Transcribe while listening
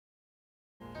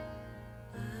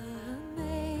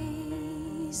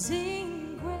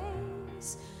Amazing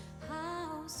grace,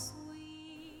 how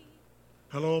sweet.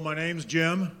 Hello, my name's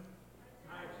Jim,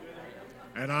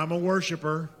 and I'm a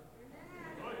worshiper.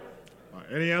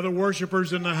 Any other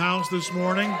worshipers in the house this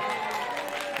morning?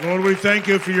 Lord, we thank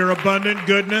you for your abundant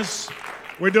goodness.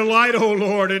 We delight, O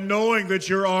Lord, in knowing that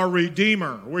you're our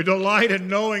Redeemer. We delight in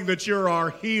knowing that you're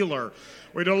our healer.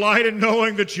 We delight in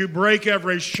knowing that you break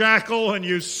every shackle and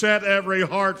you set every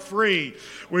heart free.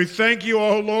 We thank you,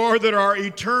 O Lord, that our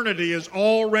eternity is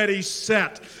already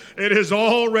set. It is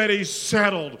already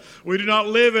settled. We do not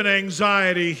live in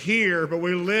anxiety here, but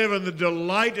we live in the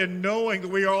delight in knowing that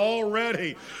we are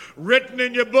already written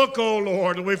in your book, O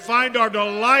Lord, and we find our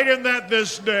delight in that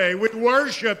this day. We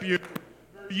worship you.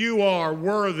 You are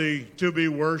worthy to be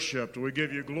worshiped. We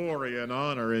give you glory and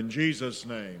honor in Jesus'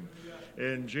 name.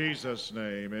 In Jesus'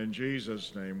 name, in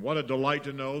Jesus' name. What a delight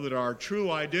to know that our true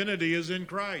identity is in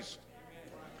Christ.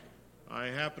 I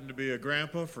happen to be a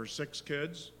grandpa for 6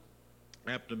 kids.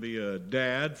 I happen to be a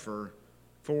dad for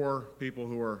 4 people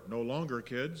who are no longer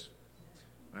kids.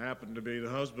 I happen to be the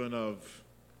husband of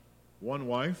 1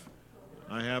 wife.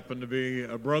 I happen to be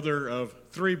a brother of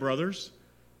 3 brothers.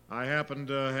 I happen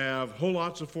to have whole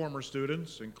lots of former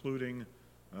students, including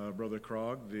Brother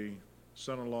Krog, the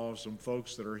son-in-law of some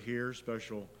folks that are here.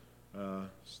 Special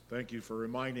thank you for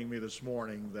reminding me this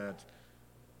morning that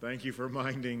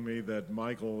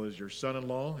Michael is your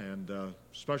son-in-law, and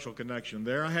special connection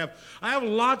there. I have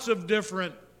lots of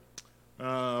different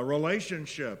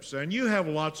relationships, and you have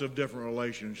lots of different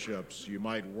relationships. You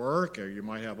might work, or you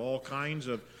might have all kinds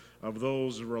of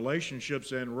those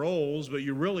relationships and roles, but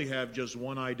you really have just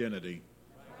one identity.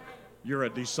 You're a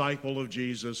disciple of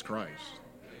Jesus Christ.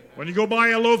 When you go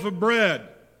buy a loaf of bread,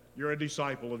 you're a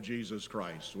disciple of Jesus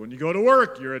Christ. When you go to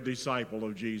work, you're a disciple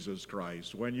of Jesus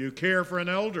Christ. When you care for an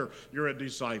elder, you're a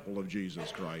disciple of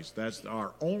Jesus Christ. That's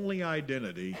our only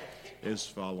identity, is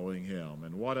following him.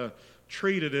 And what a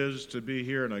treat it is to be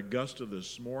here in Augusta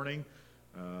this morning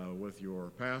with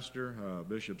your pastor.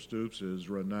 Bishop Stoops is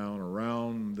renowned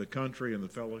around the country and the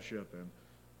fellowship. And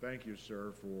thank you,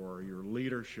 sir, for your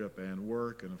leadership and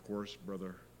work. And, of course,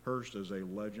 Brother Hurst is a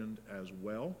legend as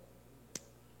well,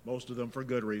 most of them for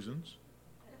good reasons.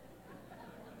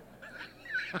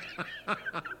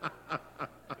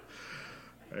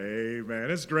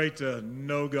 Amen. It's great to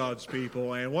know God's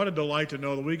people, and what a delight to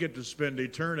know that we get to spend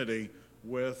eternity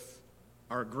with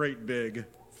our great big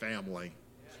family.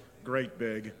 Great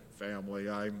big family.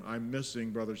 I'm missing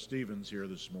Brother Stevens here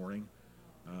this morning.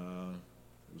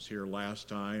 He was here last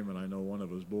time, and I know one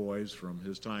of his boys from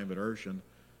his time at Urshan.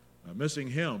 Missing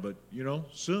him, but,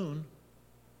 soon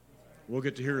we'll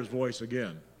get to hear his voice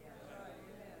again.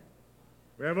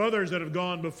 We have others that have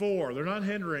gone before. They're not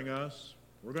hindering us.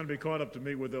 We're going to be caught up to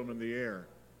meet with them in the air.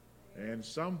 And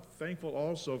some thankful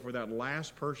also for that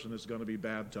last person that's going to be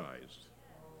baptized.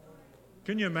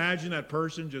 Can you imagine that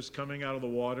person just coming out of the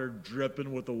water,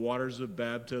 dripping with the waters of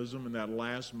baptism, in that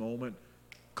last moment,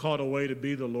 caught away to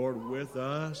be the Lord with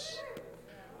us?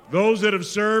 Those that have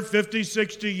served 50,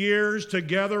 60 years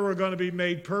together are going to be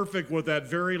made perfect with that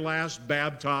very last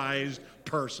baptized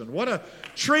person. What a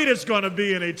treat it's going to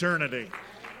be in eternity.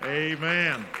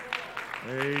 Amen.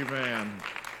 Amen.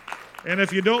 And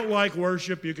if you don't like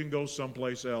worship, you can go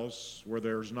someplace else where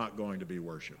there's not going to be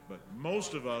worship. But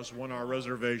most of us want our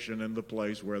reservation in the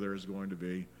place where there's going to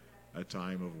be a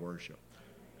time of worship.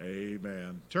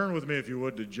 Amen. Turn with me, if you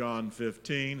would, to John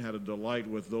 15. Had a delight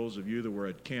with those of you that were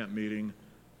at camp meeting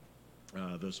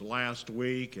this last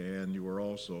week, and you were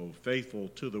also faithful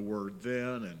to the Word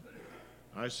then, and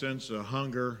I sense a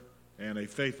hunger and a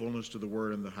faithfulness to the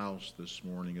Word in the house this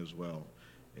morning as well.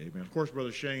 Amen. Of course,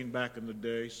 Brother Shane, back in the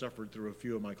day, suffered through a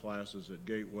few of my classes at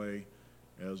Gateway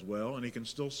as well, and he can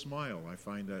still smile. I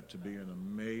find that to be an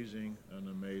amazing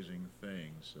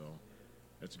thing. So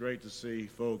it's great to see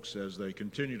folks as they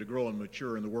continue to grow and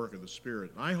mature in the work of the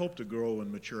Spirit. I hope to grow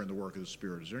and mature in the work of the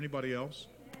Spirit. Is there anybody else?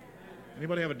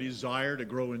 Anybody have a desire to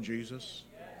grow in Jesus?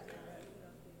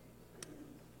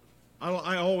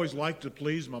 I always like to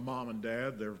please my mom and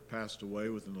dad. They've passed away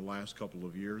within the last couple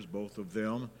of years, both of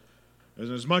them.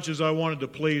 And as much as I wanted to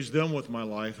please them with my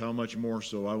life, how much more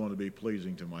so I want to be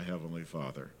pleasing to my Heavenly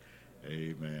Father.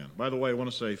 Amen. By the way, I want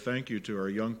to say thank you to our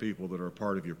young people that are a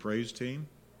part of your praise team.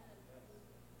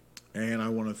 And I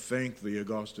want to thank the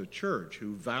Augusta Church,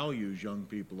 who values young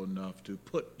people enough to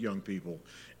put young people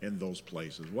in those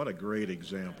places. What a great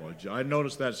example. I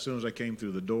noticed that as soon as I came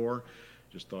through the door.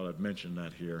 Just thought I'd mention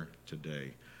that here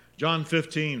today. John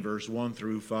 15, verse 1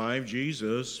 through 5,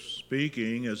 Jesus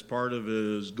speaking as part of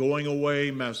his going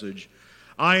away message.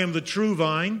 I am the true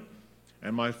vine,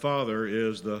 and my Father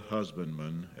is the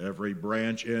husbandman. Every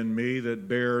branch in me that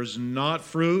bears not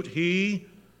fruit, he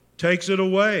takes it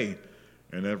away.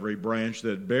 And every branch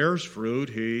that bears fruit,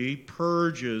 he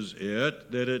purges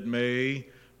it, that it may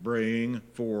bring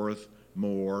forth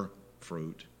more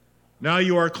fruit. Now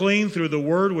you are clean through the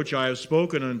word which I have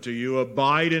spoken unto you.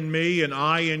 Abide in me, and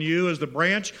I in you, as the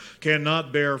branch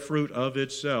cannot bear fruit of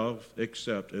itself,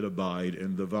 except it abide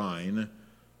in the vine.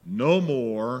 No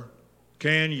more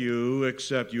can you,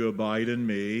 except you abide in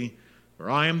me. For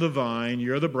I am the vine,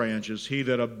 you're the branches. He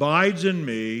that abides in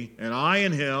me, and I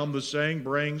in him, the same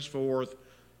brings forth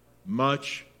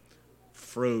much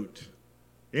fruit.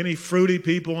 Any fruity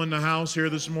people in the house here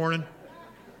this morning?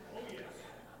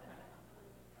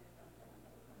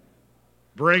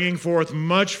 Bringing forth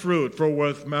much fruit, for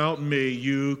without me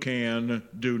you can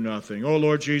do nothing. Oh,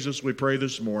 Lord Jesus, we pray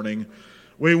this morning.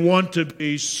 We want to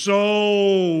be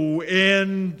so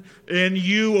in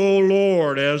you, O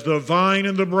Lord, as the vine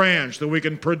and the branch, that we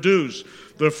can produce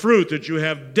the fruit that you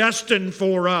have destined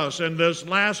for us in this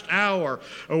last hour,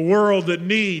 a world that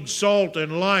needs salt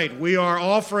and light. We are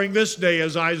offering this day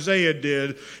as Isaiah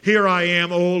did. Here I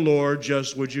am, O Lord,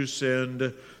 just would you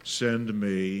send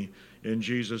me. In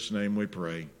Jesus' name we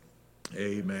pray.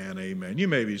 Amen, amen. You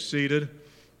may be seated.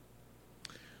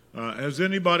 Has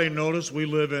anybody noticed we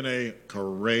live in a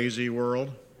crazy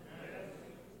world?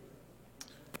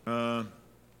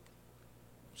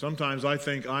 Sometimes I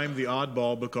think I'm the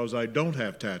oddball because I don't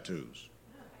have tattoos.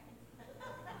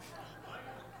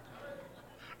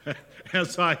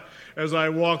 As I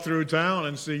walk through town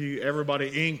and see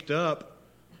everybody inked up,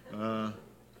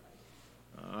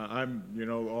 I'm,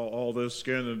 all this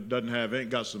skin that doesn't have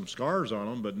ink, got some scars on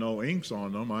them, but no inks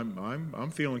on them.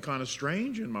 I'm feeling kind of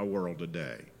strange in my world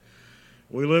today.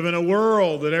 We live in a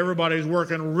world that everybody's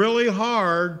working really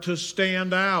hard to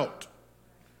stand out.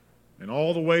 And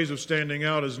all the ways of standing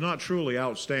out is not truly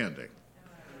outstanding,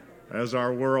 as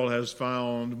our world has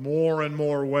found more and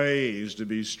more ways to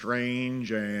be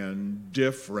strange and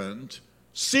different,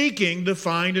 seeking to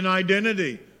find an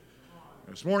identity.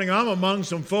 This morning I'm among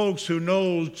some folks who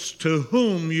knows to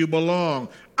whom you belong.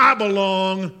 I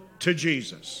belong to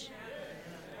Jesus.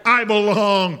 I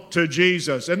belong to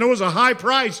Jesus. And there was a high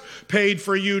price paid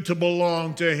for you to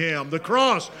belong to him. The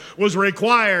cross was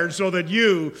required so that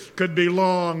you could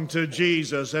belong to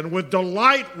Jesus. And with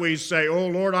delight we say, oh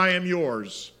Lord, I am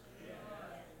yours.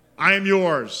 I am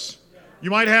yours. You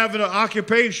might have an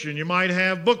occupation. You might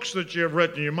have books that you've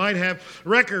written. You might have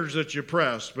records that you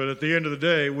pressed. But at the end of the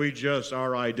day,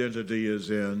 our identity is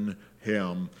in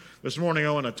him. This morning I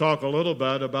want to talk a little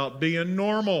bit about being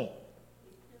normal.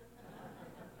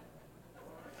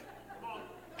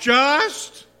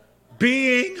 Just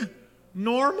being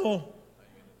normal.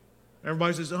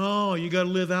 Everybody says, oh, you got to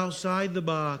live outside the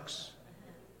box.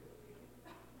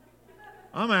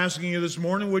 I'm asking you this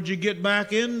morning, would you get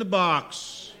back in the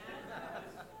box?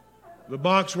 The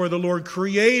box where the Lord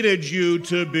created you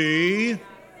to be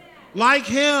like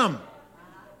him.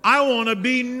 I want to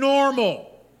be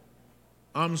normal.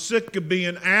 I'm sick of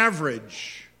being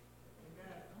average.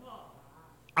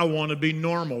 I want to be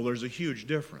normal. There's a huge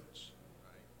difference.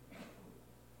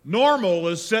 Normal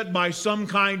is set by some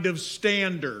kind of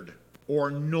standard or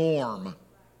norm.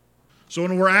 So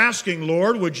when we're asking,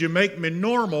 Lord, would you make me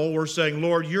normal? We're saying,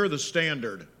 Lord, you're the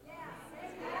standard.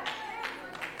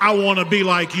 I want to be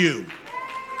like you.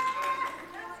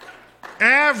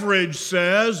 Average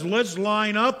says, let's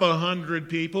line up 100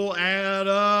 people, add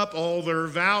up all their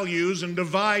values, and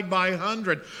divide by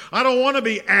 100. I don't want to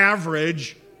be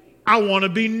average. I want to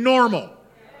be normal.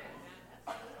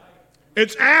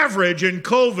 It's average in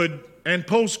COVID and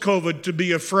post-COVID to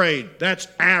be afraid. That's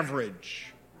average.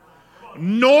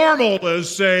 Normal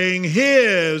is saying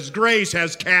his grace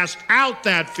has cast out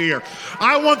that fear.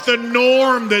 I want the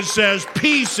norm that says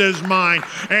peace is mine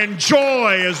and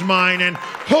joy is mine and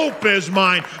hope is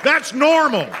mine. That's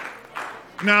normal.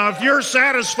 Now, if you're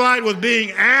satisfied with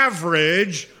being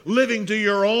average, living to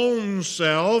your own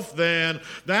self, then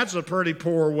that's a pretty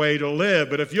poor way to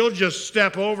live. But if you'll just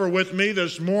step over with me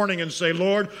this morning and say,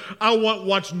 Lord, I want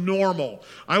what's normal.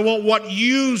 I want what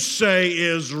you say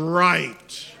is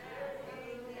right.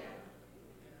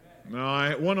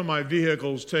 Now, one of my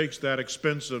vehicles takes that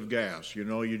expensive gas.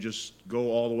 You just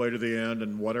go all the way to the end,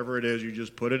 and whatever it is, you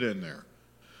just put it in there.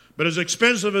 But as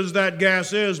expensive as that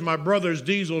gas is, my brother's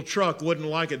diesel truck wouldn't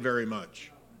like it very much.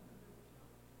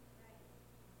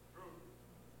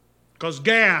 Because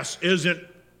gas isn't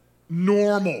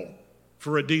normal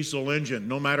for a diesel engine,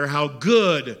 no matter how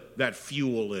good that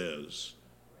fuel is.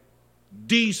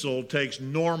 Diesel takes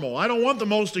normal. I don't want the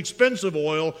most expensive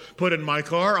oil put in my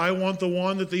car. I want the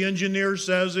one that the engineer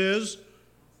says is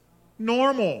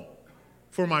normal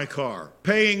for my car.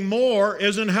 Paying more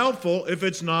isn't helpful if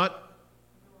it's not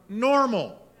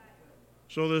normal.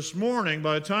 So this morning,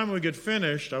 by the time we get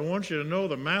finished, I want you to know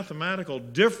the mathematical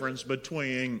difference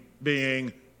between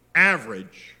being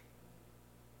average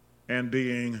and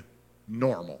being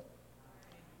normal.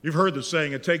 You've heard the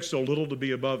saying, it takes so little to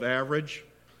be above average.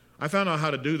 I found out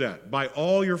how to do that. Buy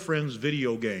all your friends'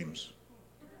 video games.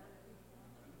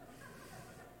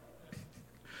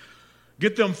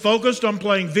 Get them focused on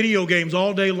playing video games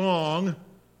all day long,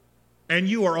 and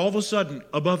you are all of a sudden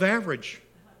above average.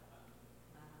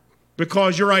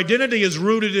 Because your identity is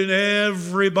rooted in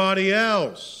everybody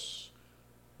else.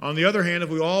 On the other hand, if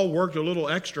we all worked a little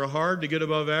extra hard to get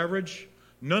above average,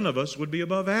 none of us would be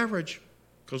above average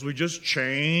because we just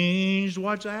changed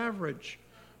what's average.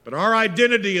 But our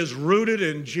identity is rooted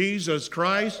in Jesus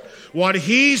Christ. What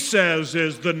He says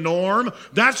is the norm.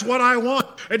 That's what I want.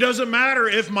 It doesn't matter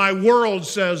if my world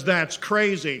says that's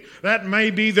crazy. That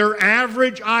may be their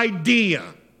average idea.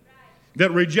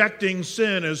 That rejecting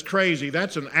sin is crazy.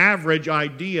 That's an average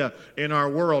idea in our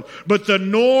world. But the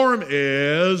norm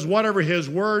is whatever His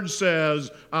Word says,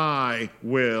 I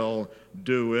will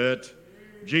do it.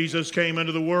 Jesus came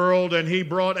into the world and He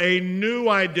brought a new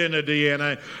identity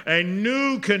and a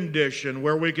new condition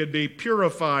where we could be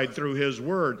purified through His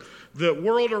Word. The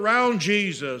world around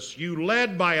Jesus, you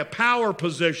led by a power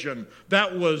position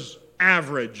that was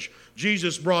average.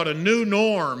 Jesus brought a new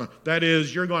norm, that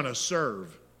is, you're going to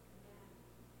serve.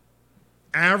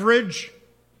 Average,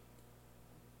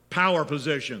 power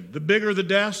position. The bigger the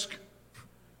desk,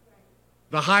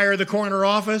 the higher the corner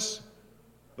office,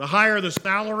 the higher the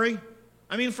salary.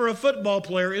 I mean, for a football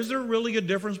player, is there really a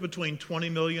difference between $20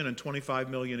 million and $25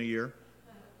 million a year?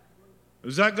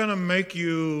 Is that going to make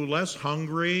you less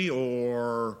hungry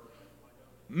or...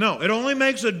 No, it only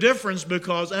makes a difference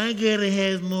because I got to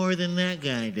have more than that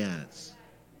guy does.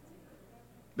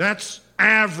 That's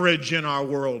average in our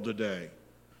world today.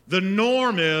 The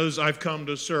norm is, I've come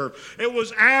to serve. It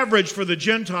was average for the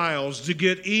Gentiles to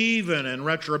get even and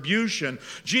retribution.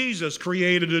 Jesus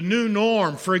created a new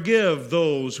norm. Forgive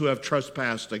those who have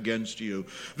trespassed against you.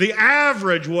 The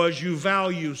average was you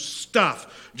value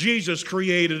stuff. Jesus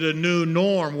created a new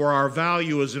norm where our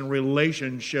value is in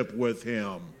relationship with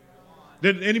Him.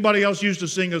 Did anybody else used to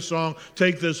sing a song,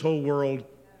 take this whole world,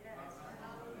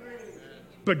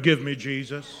 but give me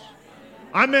Jesus?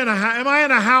 Am I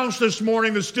in a house this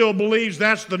morning that still believes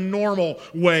that's the normal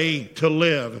way to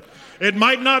live? It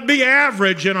might not be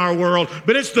average in our world,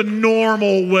 but it's the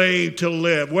normal way to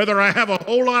live. Whether I have a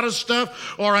whole lot of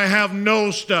stuff or I have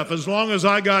no stuff, as long as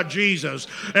I got Jesus,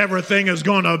 everything is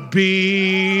going to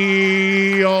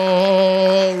be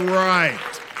all right.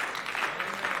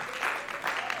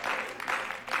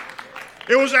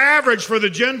 It was average for the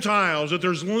Gentiles that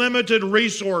there's limited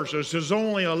resources. There's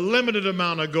only a limited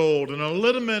amount of gold and a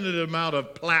limited amount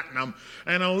of platinum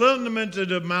and a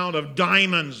limited amount of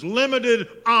diamonds, limited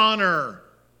honor.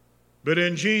 But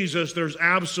in Jesus, there's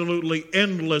absolutely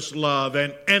endless love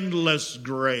and endless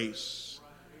grace.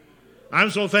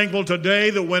 I'm so thankful today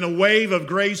that when a wave of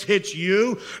grace hits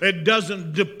you, it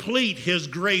doesn't deplete His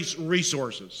grace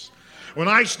resources. When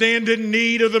I stand in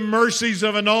need of the mercies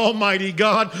of an almighty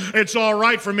God, it's all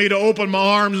right for me to open my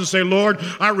arms and say, Lord,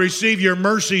 I receive your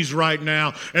mercies right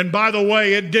now. And by the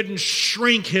way, it didn't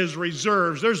shrink His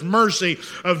reserves. There's mercy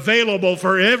available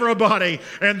for everybody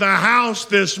in the house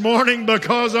this morning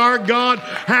because our God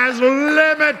has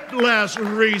limitless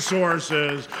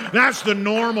resources. That's the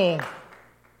normal.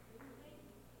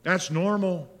 That's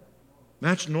normal.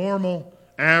 That's normal.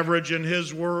 Average in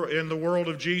the world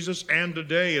of Jesus and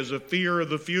today is a fear of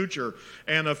the future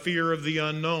and a fear of the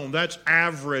unknown. That's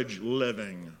average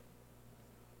living.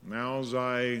 Now, as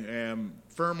I am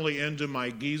firmly into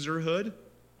my geezerhood,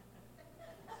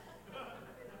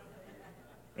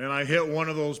 and I hit one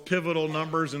of those pivotal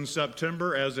numbers in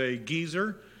September as a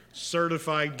geezer,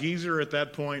 certified geezer at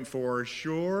that point for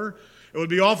sure. It would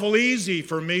be awful easy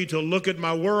for me to look at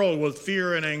my world with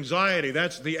fear and anxiety.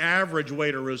 That's the average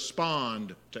way to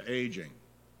respond to aging.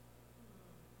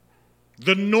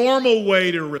 The normal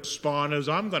way to respond is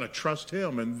I'm going to trust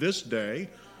Him in this day,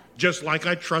 just like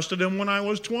I trusted Him when I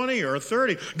was 20 or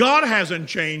 30. God hasn't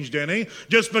changed any.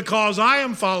 Just because I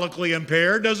am follically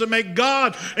impaired doesn't make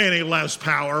God any less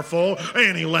powerful,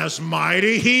 any less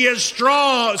mighty. He is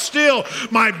strong, still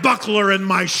my buckler and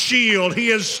my shield. He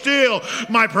is still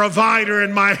my provider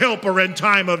and my helper in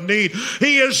time of need.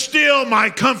 He is still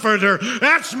my comforter.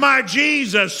 That's my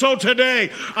Jesus. So today,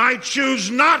 I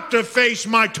choose not to face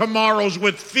my tomorrows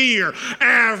with fear,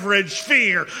 average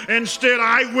fear. Instead,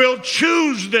 I will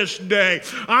choose this day.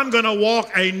 I'm going to walk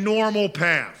a normal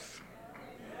path.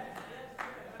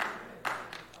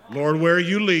 Lord, where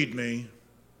you lead me,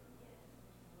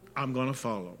 I'm going to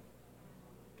follow.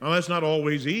 Now, that's not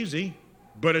always easy,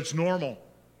 but it's normal.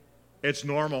 It's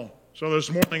normal. So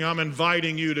this morning, I'm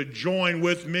inviting you to join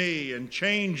with me in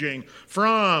changing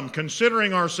from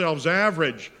considering ourselves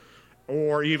average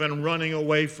or even running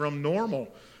away from normal.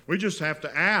 We just have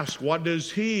to ask, what does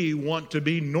He want to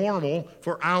be normal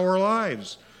for our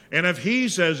lives? And if He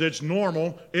says it's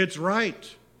normal, it's right.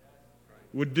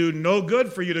 It would do no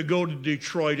good for you to go to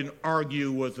Detroit and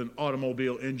argue with an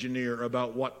automobile engineer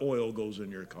about what oil goes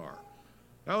in your car.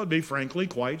 That would be, frankly,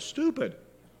 quite stupid.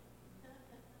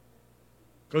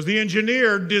 Because the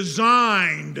engineer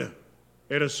designed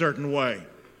it a certain way.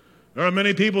 There are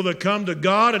many people that come to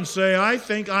God and say, I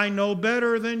think I know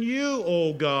better than you,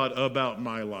 oh God, about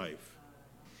my life.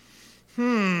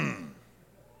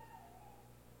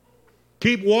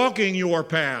 Keep walking your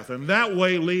path, and that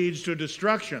way leads to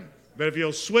destruction. But if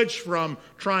you'll switch from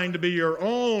trying to be your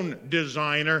own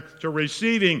designer to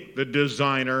receiving the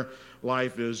designer,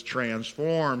 life is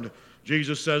transformed.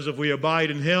 Jesus says if we abide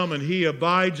in Him and He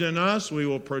abides in us, we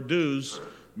will produce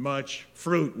much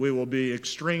fruit. We will be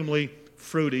extremely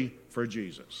fruity for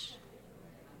Jesus.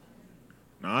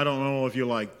 Now, I don't know if you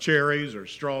like cherries or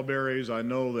strawberries. I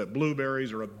know that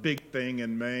blueberries are a big thing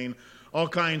in Maine. All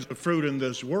kinds of fruit in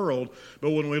this world.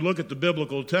 But when we look at the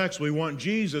biblical text, we want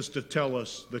Jesus to tell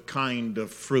us the kind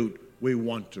of fruit we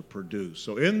want to produce.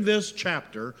 So in this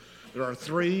chapter, there are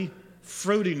 3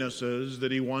 fruitinesses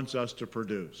that He wants us to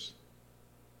produce.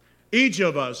 Each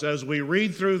of us, as we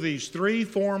read through these 3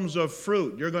 forms of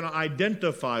fruit, you're going to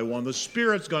identify one. The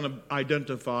Spirit's going to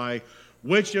identify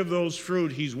which of those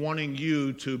fruit He's wanting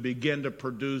you to begin to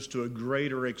produce to a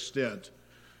greater extent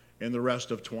in the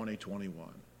rest of 2021.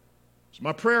 So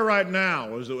my prayer right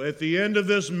now is that at the end of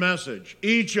this message,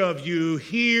 each of you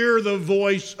hear the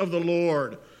voice of the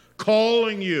Lord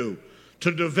calling you to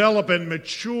develop and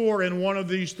mature in one of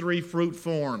these 3 fruit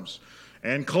forms.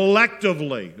 And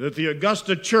collectively, that the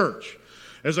Augusta Church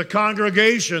is a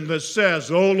congregation that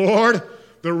says, oh Lord,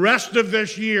 the rest of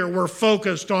this year we're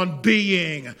focused on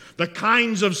being the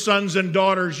kinds of sons and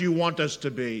daughters you want us to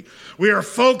be. We are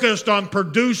focused on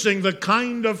producing the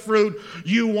kind of fruit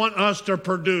you want us to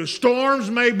produce. Storms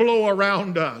may blow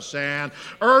around us and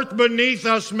earth beneath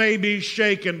us may be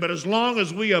shaken, but as long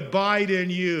as we abide in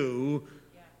you,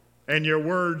 and your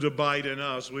words abide in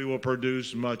us, we will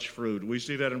produce much fruit. We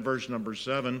see that in verse number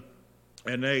 7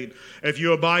 and 8. If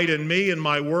you abide in me and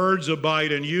my words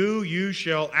abide in you, you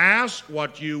shall ask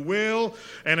what you will,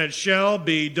 and it shall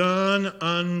be done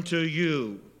unto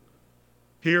you.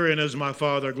 Herein is my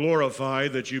Father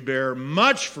glorified, that you bear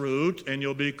much fruit, and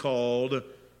you'll be called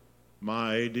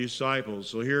my disciples.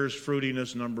 So here's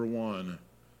fruitiness number 1,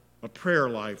 a prayer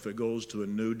life that goes to a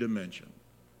new dimension.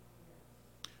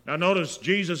 Now notice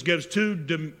Jesus gives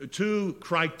two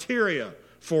criteria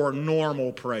for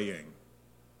normal praying.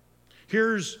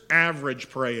 Here's average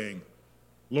praying.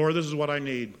 Lord, this is what I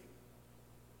need.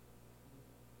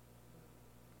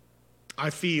 I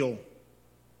feel.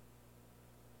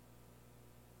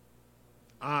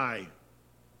 I.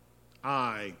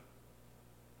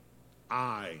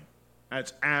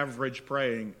 That's average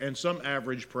praying, and some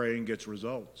average praying gets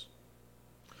results.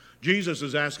 Jesus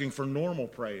is asking for normal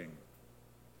praying.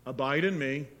 Abide in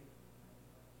me,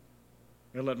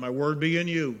 and let my word be in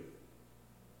you.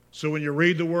 So when you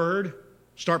read the word,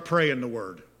 start praying the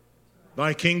word.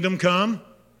 Thy kingdom come,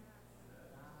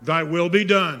 thy will be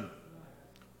done,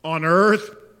 on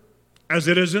earth as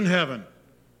it is in heaven.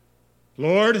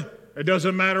 Lord, it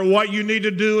doesn't matter what you need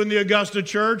to do in the Augusta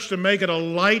Church to make it a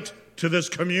light to this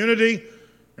community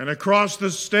and across the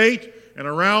state and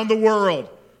around the world.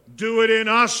 Do it in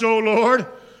us, O Lord,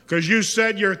 because you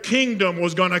said your kingdom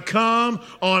was going to come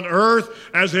on earth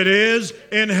as it is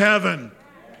in heaven.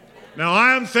 Now,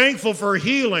 I am thankful for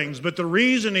healings, but the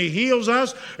reason He heals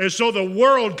us is so the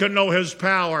world can know His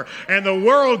power, and the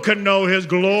world can know His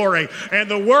glory,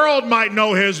 and the world might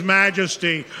know His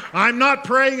majesty. I'm not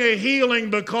praying a healing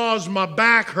because my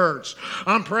back hurts.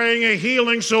 I'm praying a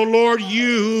healing so, Lord,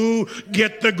 you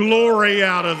get the glory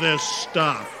out of this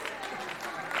stuff.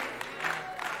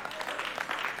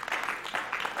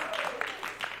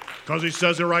 Because He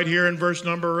says it right here in verse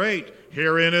number 8.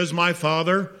 Herein is my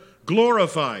Father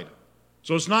glorified.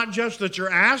 So it's not just that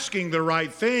you're asking the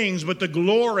right things, but the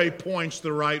glory points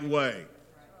the right way.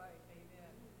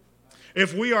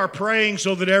 If we are praying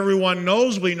so that everyone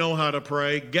knows we know how to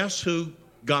pray, guess who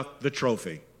got the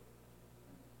trophy?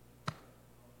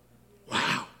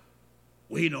 Wow,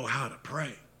 we know how to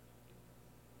pray.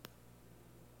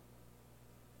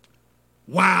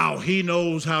 Wow, he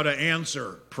knows how to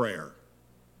answer prayer.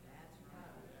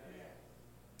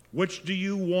 Which do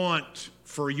you want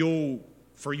for your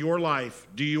life?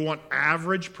 Do you want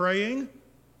average praying?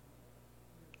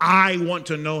 I want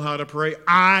to know how to pray.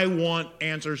 I want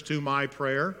answers to my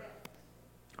prayer.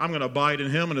 I'm going to abide in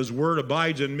Him, and His Word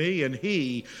abides in me, and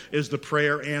He is the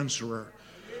prayer answerer.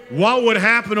 What would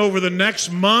happen over the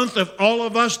next month if all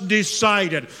of us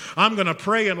decided, I'm going to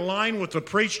pray in line with the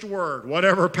preached word?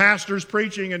 Whatever pastor's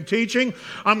preaching and teaching,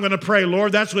 I'm going to pray,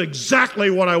 Lord, that's exactly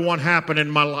what I want happen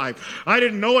in my life. I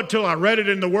didn't know it till I read it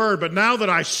in the Word, but now that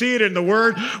I see it in the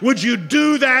Word, would you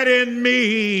do that in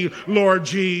me, Lord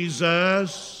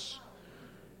Jesus?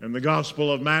 In the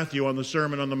Gospel of Matthew, on the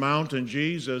Sermon on the Mount,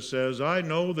 Jesus says, I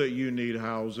know that you need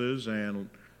houses and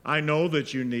I know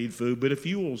that you need food, but if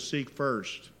you will seek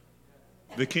first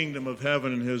the kingdom of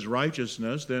heaven and His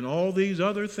righteousness, then all these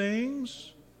other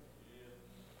things,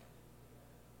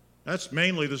 that's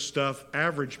mainly the stuff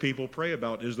average people pray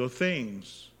about, is the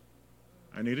things.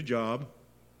 I need a job.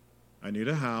 I need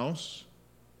a house.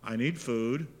 I need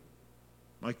food.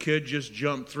 My kid just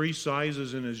jumped 3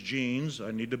 sizes in his jeans.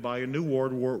 I need to buy a new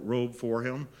wardrobe for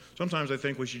him. Sometimes I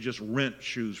think we should just rent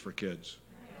shoes for kids.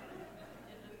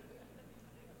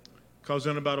 Because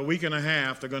in about a week and a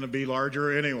half, they're going to be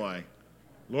larger anyway.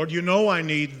 Lord, you know I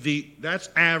need that's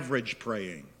average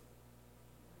praying.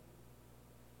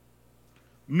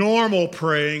 Normal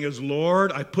praying is,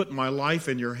 Lord, I put my life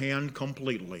in your hand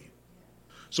completely.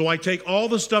 So I take all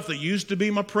the stuff that used to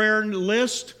be my prayer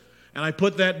list, and I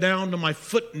put that down to my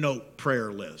footnote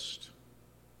prayer list.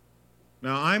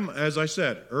 Now I'm, as I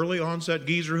said, early onset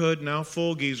geezerhood, now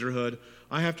full geezerhood.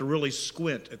 I have to really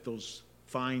squint at those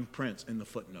fine prints in the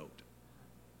footnote.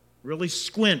 Really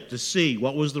squint to see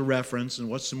what was the reference and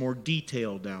what's some more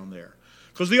detail down there.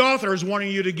 Because the author is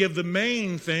wanting you to give the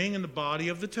main thing in the body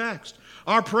of the text.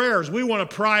 Our prayers, we want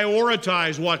to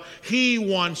prioritize what He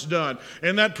wants done.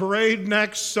 In that parade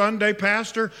next Sunday,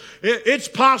 Pastor, it's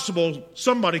possible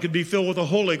somebody could be filled with the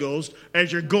Holy Ghost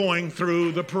as you're going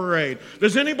through the parade.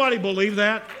 Does anybody believe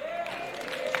that?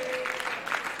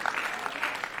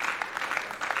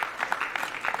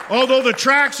 Although the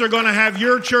tracts are going to have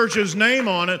your church's name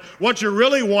on it, what you're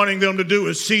really wanting them to do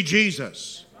is see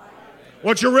Jesus.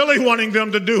 What you're really wanting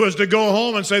them to do is to go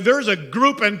home and say, there's a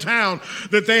group in town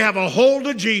that they have a hold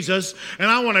of Jesus, and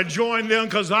I want to join them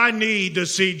because I need to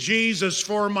see Jesus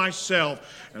for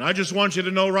myself. And I just want you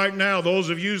to know right now, those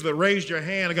of you that raised your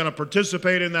hand are going to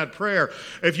participate in that prayer.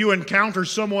 If you encounter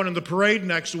someone in the parade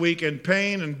next week in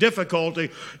pain and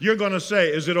difficulty, you're going to say,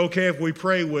 is it okay if we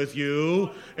pray with you?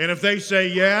 And if they say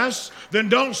yes, then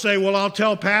don't say, well, I'll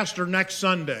tell Pastor next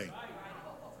Sunday.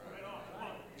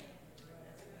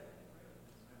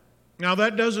 Now,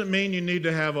 that doesn't mean you need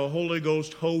to have a Holy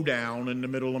Ghost hoedown in the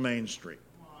middle of Main Street.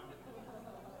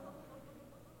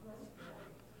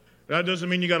 That doesn't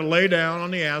mean you got to lay down on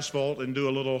the asphalt and do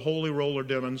a little holy roller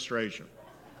demonstration.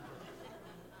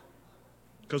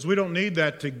 Because we don't need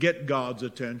that to get God's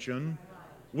attention.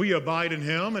 We abide in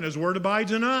Him and His Word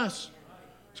abides in us.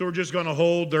 So we're just going to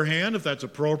hold their hand if that's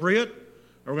appropriate.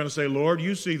 And we're going to say, Lord,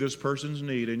 you see this person's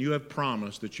need and you have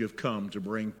promised that you have come to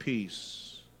bring peace.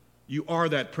 You are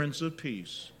that Prince of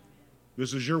Peace.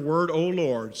 This is your word, O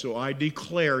Lord, so I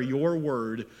declare your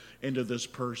word into this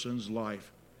person's life.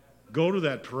 Go to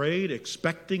that parade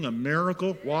expecting a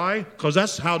miracle. Why? Because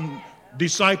that's how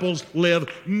disciples live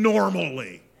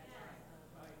normally.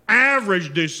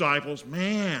 Average disciples,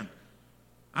 man,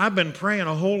 I've been praying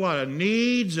a whole lot of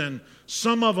needs and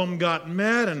some of them got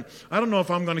met and I don't know if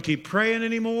I'm going to keep praying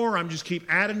anymore. I'm just keep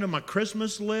adding to my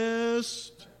Christmas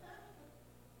list.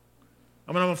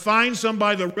 I'm going to find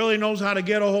somebody that really knows how to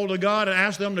get a hold of God and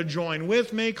ask them to join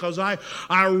with me because I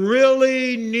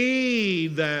really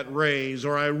need that raise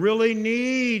or I really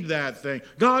need that thing.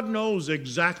 God knows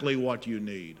exactly what you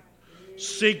need.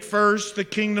 Seek first the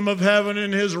kingdom of heaven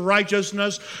and His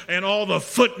righteousness, and all the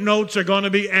footnotes are going to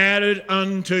be added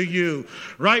unto you.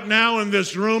 Right now in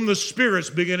this room, the Spirit's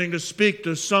beginning to speak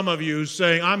to some of you,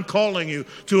 saying, I'm calling you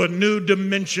to a new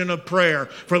dimension of prayer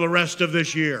for the rest of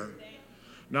this year.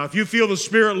 Now, if you feel the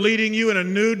Spirit leading you in a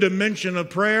new dimension of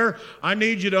prayer, I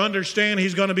need you to understand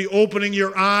He's going to be opening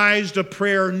your eyes to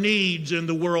prayer needs in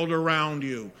the world around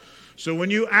you. So when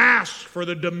you ask for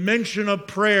the dimension of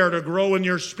prayer to grow in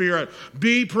your spirit,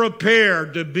 be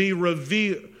prepared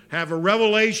to have a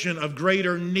revelation of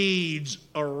greater needs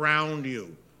around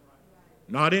you.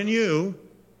 Not in you.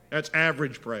 That's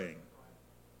average praying.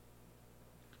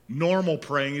 Normal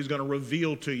praying, He's going to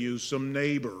reveal to you some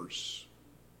neighbors.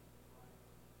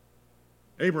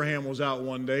 Abraham was out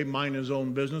one day, minding his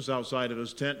own business outside of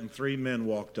his tent, and 3 men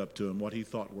walked up to him, what he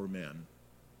thought were men.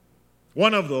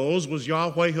 One of those was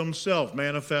Yahweh Himself,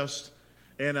 manifest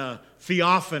in a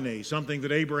theophany, something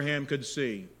that Abraham could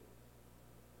see.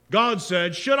 God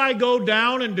said, should I go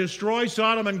down and destroy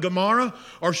Sodom and Gomorrah,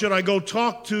 or should I go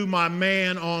talk to my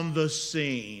man on the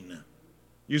scene?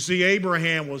 You see,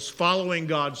 Abraham was following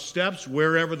God's steps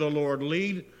wherever the Lord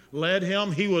led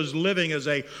him. He was living as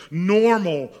a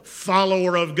normal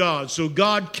follower of God. So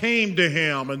God came to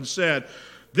him and said,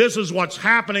 this is what's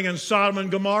happening in Sodom and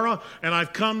Gomorrah, and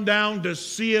I've come down to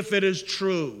see if it is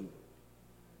true.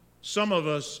 Some of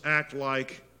us act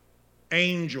like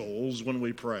angels when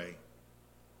we pray.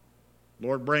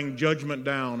 Lord, bring judgment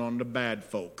down on the bad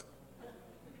folk.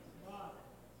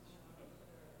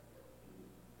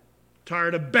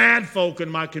 Tired of bad folk in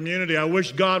my community. I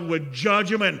wish God would judge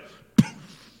them and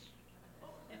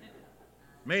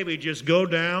maybe just go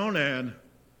down and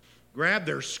grab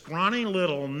their scrawny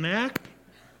little neck,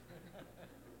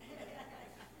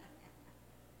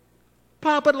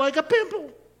 pop it like a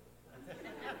pimple.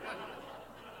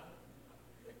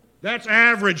 That's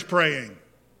average praying.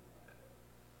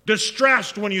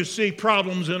 Distressed when you see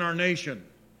problems in our nation.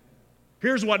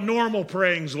 Here's what normal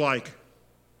praying's like.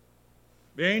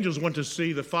 The angels went to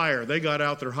see the fire. They got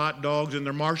out their hot dogs and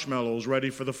their marshmallows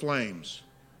ready for the flames.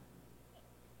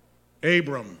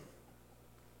 Abram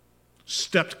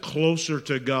stepped closer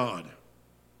to God.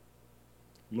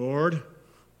 Lord,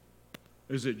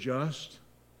 is it just?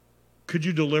 Could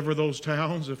you deliver those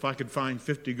towns if I could find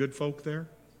 50 good folk there?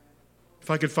 If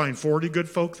I could find 40 good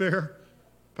folk there?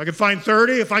 If I could find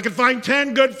 30, if I could find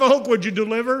 10 good folk, would you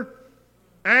deliver?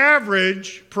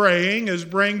 Average praying is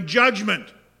bring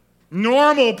judgment.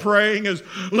 Normal praying is,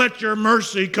 let your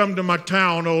mercy come to my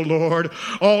town, O Lord.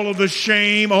 All of the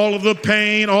shame, all of the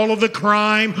pain, all of the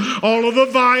crime, all of the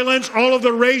violence, all of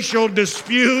the racial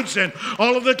disputes, and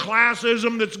all of the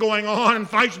classism that's going on and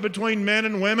fights between men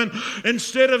and women.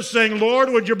 Instead of saying, Lord,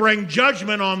 would you bring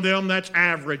judgment on them, that's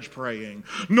average praying.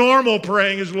 Normal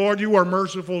praying is, Lord, you are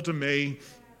merciful to me.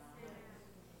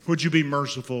 Would you be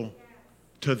merciful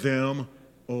to them,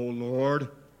 O Lord?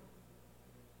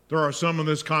 There are some in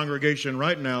this congregation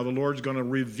right now, the Lord's going to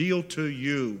reveal to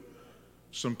you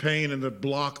some pain in the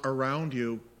block around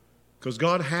you because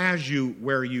God has you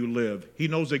where you live. He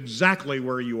knows exactly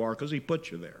where you are because He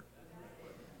put you there.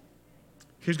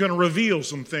 He's going to reveal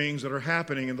some things that are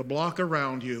happening in the block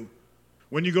around you.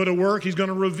 When you go to work, He's going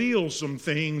to reveal some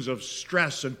things of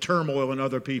stress and turmoil in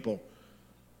other people.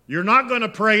 You're not going to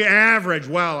pray average.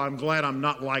 Well, I'm glad I'm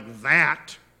not like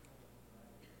that.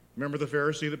 Remember the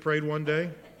Pharisee that prayed one day?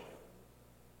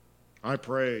 I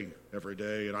pray every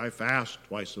day and I fast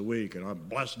twice a week and I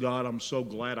bless God, I'm so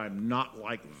glad I'm not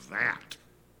like that.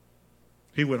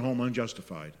 He went home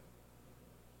unjustified.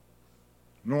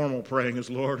 Normal praying is,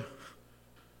 Lord,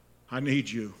 I need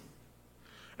you.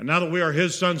 And now that we are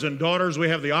His sons and daughters, we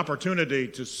have the opportunity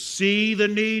to see the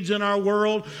needs in our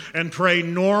world and pray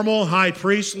normal high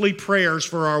priestly prayers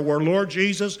for our world. Lord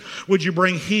Jesus, would you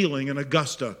bring healing in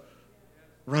Augusta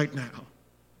right now?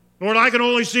 Lord, I can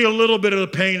only see a little bit of the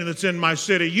pain that's in my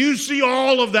city. You see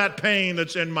all of that pain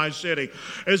that's in my city.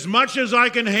 As much as I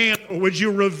can handle, would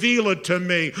you reveal it to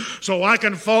me so I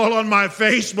can fall on my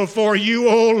face before you,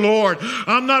 oh Lord.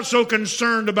 I'm not so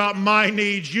concerned about my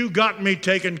needs. You got me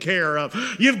taken care of.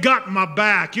 You've got my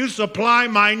back. You supply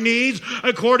my needs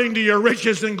according to your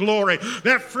riches and glory.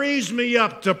 That frees me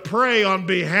up to pray on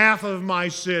behalf of my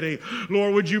city.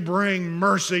 Lord, would you bring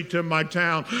mercy to my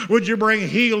town? Would you bring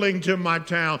healing to my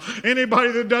town?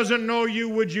 Anybody that doesn't know you,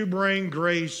 would you bring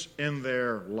grace in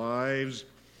their lives?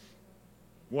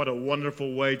 What a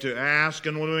wonderful way to ask.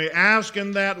 And when we ask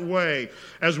in that way,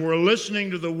 as we're listening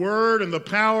to the Word and the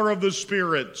power of the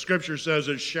Spirit, Scripture says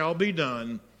it shall be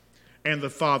done, and the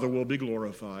Father will be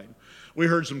glorified. We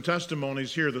heard some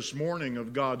testimonies here this morning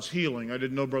of God's healing. I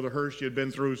didn't know, Brother Hurst, you had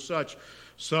been through such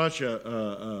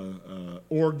a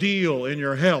ordeal in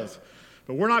your health.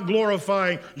 But we're not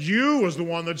glorifying you as the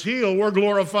one that's healed. We're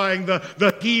glorifying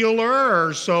the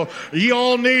healer. So you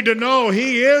all need to know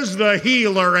He is the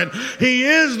healer and He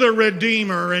is the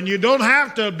Redeemer. And you don't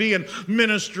have to be in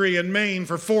ministry in Maine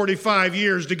for 45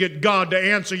 years to get God to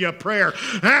answer your prayer.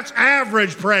 That's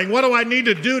average praying. What do I need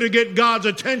to do to get God's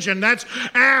attention? That's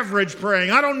average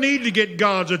praying. I don't need to get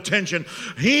God's attention.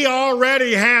 He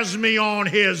already has me on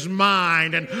His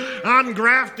mind. And I'm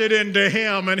grafted into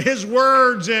Him and His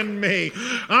word's in me.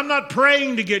 I'm not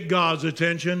praying to get God's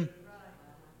attention.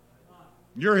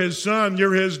 You're His son,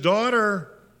 you're His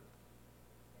daughter.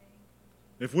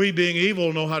 If we, being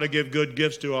evil, know how to give good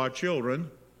gifts to our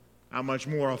children, how much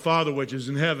more our Father which is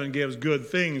in heaven gives good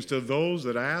things to those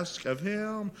that ask of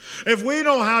Him. If we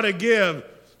know how to give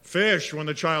fish when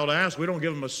the child asks, we don't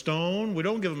give them a stone, we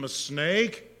don't give them a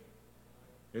snake.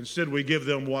 Instead, we give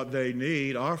them what they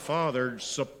need. Our Father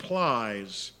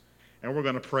supplies, and we're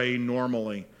going to pray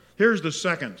normally. Here's the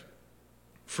second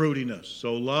fruitiness.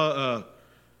 So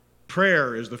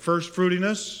prayer is the first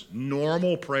fruitiness,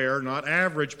 normal prayer, not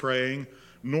average praying,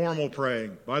 normal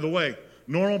praying. By the way,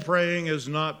 normal praying is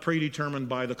not predetermined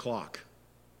by the clock.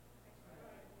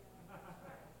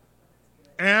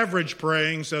 Average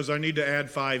praying says, I need to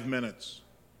add 5 minutes.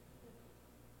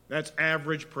 That's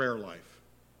average prayer life.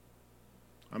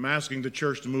 I'm asking the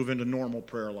church to move into normal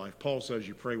prayer life. Paul says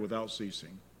you pray without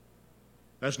ceasing.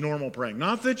 That's normal praying.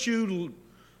 Not that you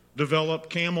develop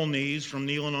camel knees from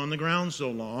kneeling on the ground so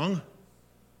long.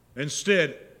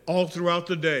 Instead, all throughout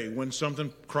the day, when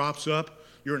something crops up,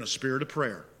 you're in a spirit of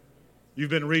prayer. You've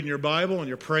been reading your Bible and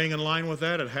you're praying in line with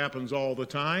that. It happens all the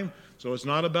time. So it's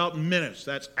not about minutes.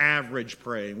 That's average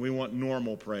praying. We want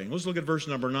normal praying. Let's look at verse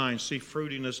number 9. See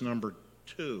fruitiness number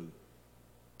 2.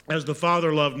 As the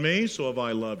Father loved me, so have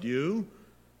I loved you.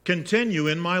 Continue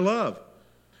in my love.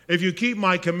 If you keep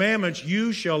my commandments,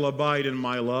 you shall abide in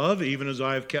my love, even as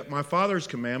I have kept my Father's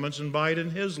commandments and abide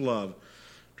in his love.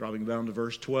 Dropping down to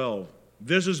verse 12.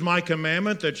 This is my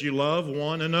commandment, that you love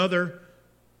one another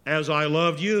as I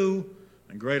loved you.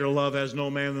 And greater love has no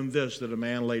man than this, that a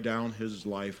man lay down his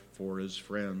life for his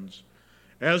friends.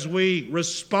 As we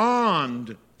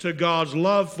respond to God's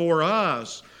love for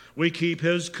us, we keep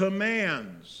his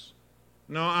commands.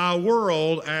 Now, our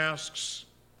world asks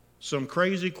some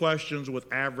crazy questions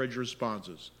with average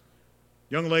responses.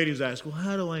 Young ladies ask, well,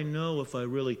 how do I know if I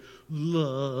really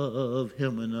love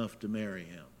him enough to marry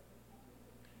him?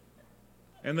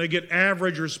 And they get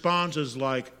average responses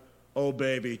like, oh,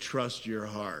 baby, trust your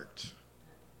heart.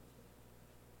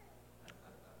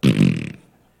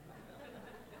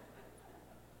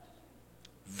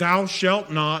 Thou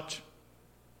shalt not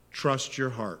trust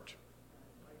your heart.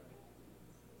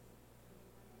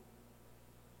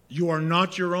 You are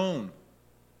not your own.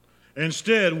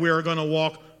 Instead, we are going to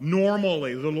walk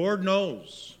normally. The Lord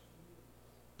knows.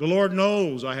 The Lord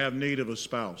knows I have need of a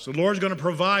spouse. The Lord's going to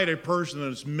provide a person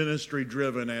that's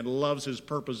ministry-driven and loves his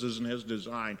purposes and his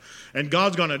design. And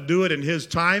God's going to do it in his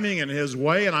timing and his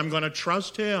way, and I'm going to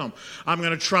trust him. I'm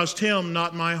going to trust him,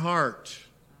 not my heart.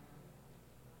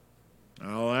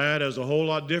 Now, that is a whole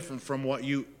lot different from what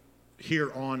you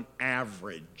hear on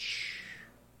average.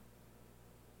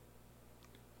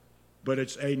 But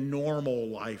it's a normal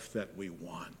life that we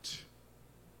want.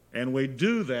 And we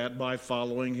do that by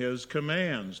following his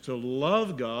commands. To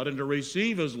love God and to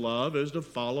receive his love is to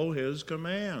follow his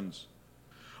commands.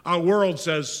 Our world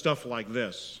says stuff like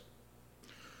this.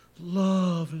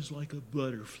 Love is like a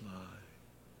butterfly.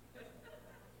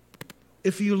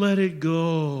 If you let it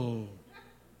go,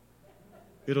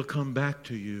 it'll come back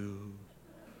to you.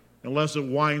 Unless it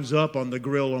winds up on the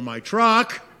grill of my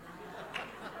truck.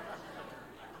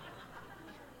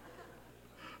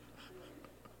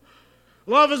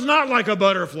 Love is not like a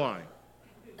butterfly.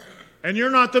 And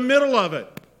you're not the middle of it.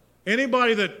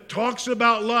 Anybody that talks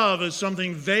about love as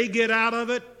something they get out of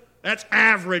it, that's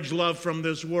average love from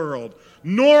this world.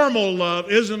 Normal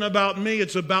love isn't about me.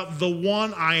 It's about the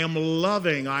one I am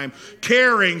loving, I'm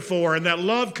caring for. And that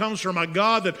love comes from a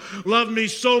God that loved me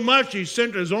so much, he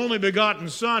sent his only begotten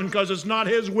Son, because it's not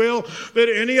his will that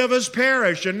any of us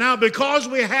perish. And now because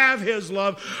we have his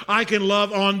love, I can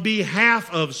love on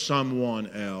behalf of someone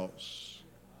else.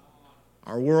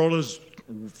 Our world is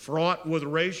fraught with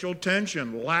racial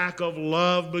tension, lack of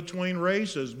love between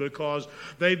races, because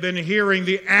they've been hearing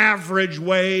the average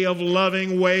way of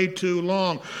loving way too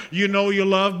long. You know you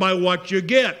love by what you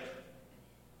get.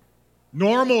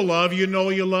 Normal love, you know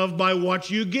you love by what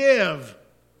you give.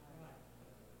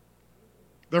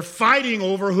 They're fighting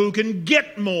over who can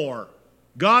get more.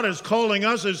 God is calling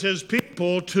us as his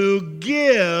people to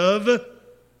give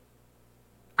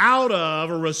out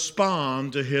of or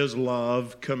respond to his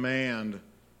love command.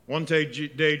 One day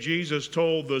Jesus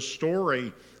told the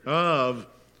story of,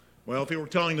 well, if he were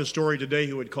telling the story today,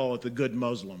 he would call it the Good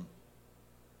Muslim.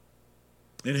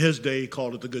 In his day, he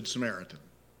called it the Good Samaritan.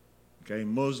 Okay,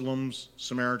 Muslims,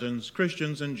 Samaritans,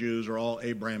 Christians, and Jews are all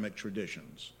Abrahamic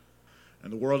traditions.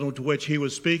 And the world into which he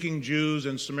was speaking, Jews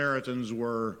and Samaritans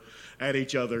were at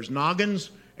each other's noggins,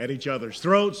 at each other's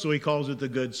throats, so he calls it the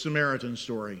Good Samaritan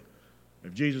story.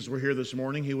 If Jesus were here this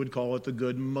morning, he would call it the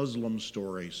Good Muslim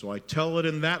story. So I tell it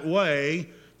in that way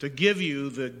to give you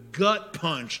the gut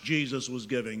punch Jesus was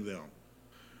giving them.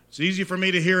 It's easy for me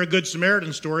to hear a Good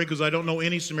Samaritan story because I don't know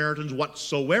any Samaritans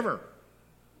whatsoever.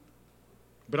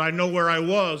 But I know where I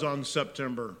was on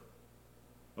September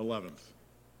 11th,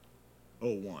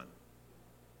 01.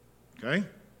 Okay?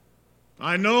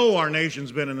 I know our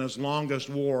nation's been in this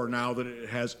longest war now that it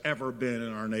has ever been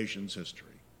in our nation's history.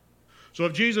 So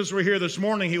if Jesus were here this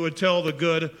morning, he would tell the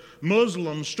good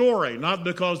Muslim story, not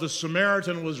because the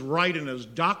Samaritan was right in his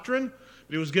doctrine,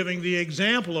 but he was giving the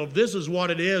example of this is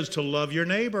what it is to love your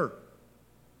neighbor.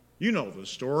 You know the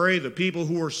story. The people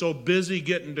who were so busy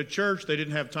getting to church, they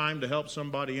didn't have time to help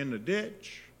somebody in the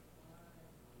ditch.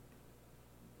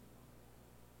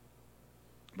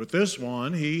 But this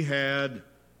one, he had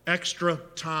extra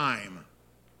time.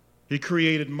 He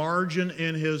created margin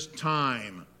in his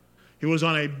time. He was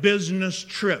on a business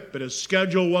trip, but his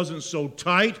schedule wasn't so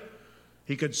tight.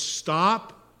 He could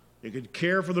stop. He could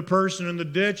care for the person in the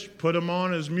ditch, put him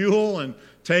on his mule, and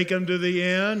take him to the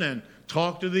inn and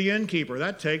talk to the innkeeper.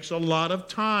 That takes a lot of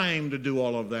time to do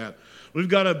all of that. We've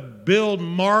got to build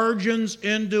margins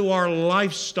into our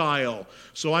lifestyle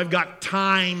so I've got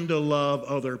time to love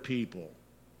other people.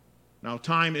 Now,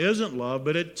 time isn't love,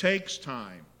 but it takes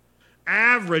time.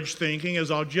 Average thinking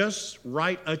is I'll just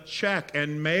write a check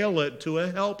and mail it to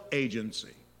a help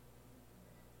agency.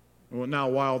 Well, now,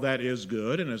 while that is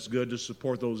good, and it's good to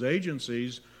support those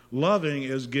agencies, loving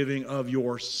is giving of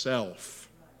yourself.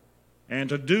 And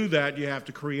to do that, you have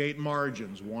to create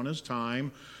margins. One is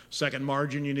time. Second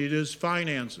margin you need is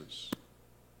finances.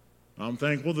 I'm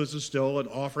thankful this is still an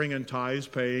offering and tithes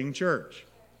paying church.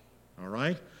 All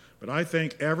right? But I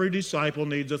think every disciple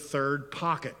needs a third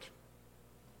pocket.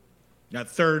 That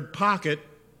third pocket,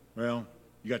 well,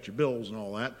 you got your bills and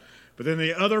all that. But then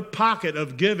the other pocket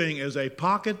of giving is a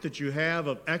pocket that you have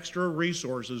of extra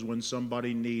resources when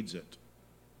somebody needs it.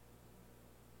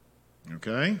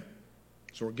 Okay?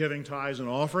 So we're giving tithes and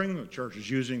offering. The church is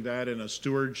using that in a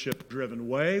stewardship-driven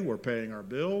way. We're paying our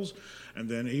bills. And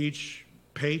then each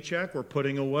paycheck, we're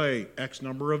putting away X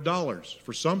number of dollars.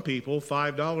 For some people,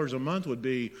 $5 a month would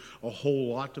be a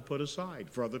whole lot to put aside.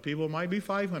 For other people, it might be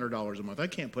 $500 a month. I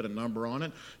can't put a number on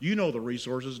it. You know the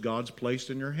resources God's placed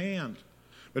in your hand.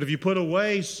 But if you put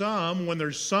away some, when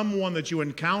there's someone that you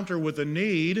encounter with a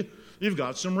need, you've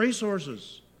got some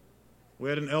resources. We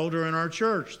had an elder in our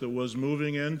church that was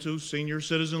moving into senior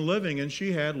citizen living, and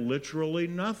she had literally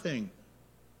nothing.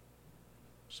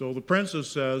 So the princess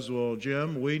says, well,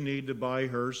 Jim, we need to buy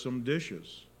her some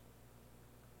dishes.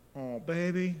 Oh,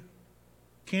 baby,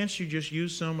 can't you just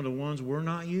use some of the ones we're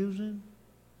not using?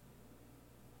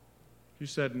 She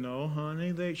said, no,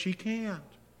 honey, she can't.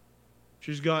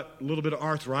 She's got a little bit of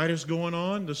arthritis going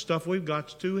on. The stuff we've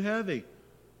got's too heavy.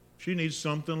 She needs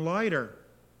something lighter.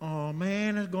 Oh,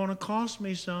 man, it's going to cost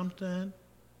me something.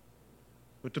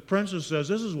 But the princess says,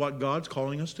 this is what God's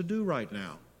calling us to do right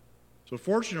now. So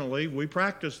fortunately, we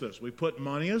practice this. We put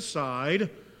money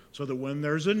aside so that when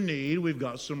there's a need, we've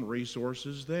got some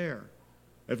resources there.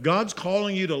 If God's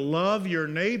calling you to love your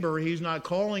neighbor, he's not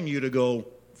calling you to go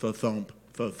fa-thump,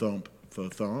 fa-thump,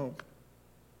 fa-thump.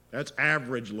 That's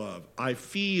average love. I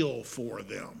feel for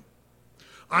them.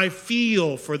 I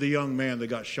feel for the young man that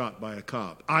got shot by a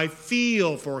cop. I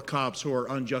feel for cops who are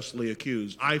unjustly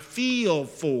accused. I feel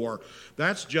for.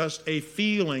 That's just a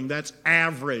feeling. That's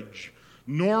average.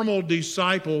 Normal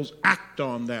disciples act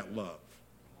on that love.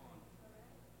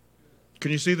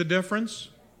 Can you see the difference?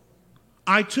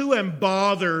 I too am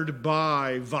bothered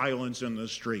by violence in the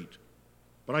street.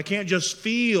 But I can't just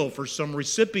feel for some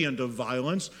recipient of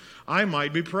violence. I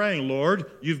might be praying,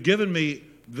 Lord, you've given me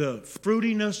the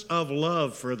fruitiness of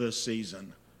love for this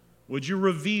season. Would you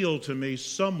reveal to me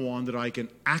someone that I can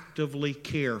actively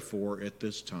care for at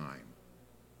this time?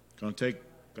 Going to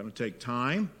take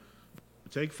time.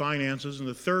 Take finances, and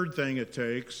the third thing it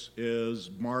takes is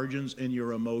margins in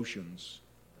your emotions.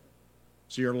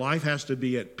 So your life has to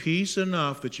be at peace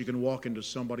enough that you can walk into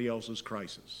somebody else's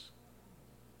crisis.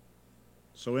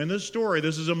 So in this story,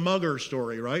 this is a mugger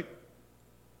story, right?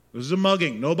 This is a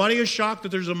mugging. Nobody is shocked that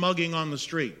there's a mugging on the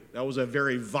street. That was a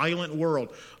very violent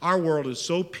world. Our world is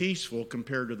so peaceful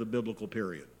compared to the biblical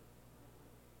period.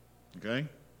 Okay?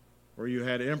 Where you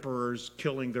had emperors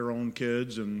killing their own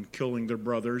kids and killing their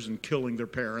brothers and killing their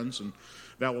parents, and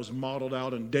that was modeled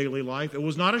out in daily life. It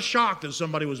was not a shock that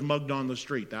somebody was mugged on the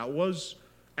street. That was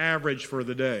average for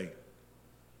the day.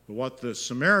 But what the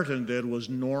Samaritan did was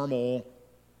normal,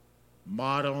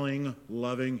 modeling,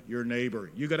 loving your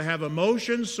neighbor. You got to have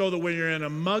emotions so that when you're in a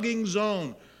mugging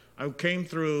zone, I came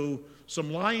through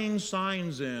some lying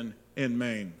signs in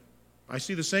Maine. I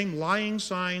see the same lying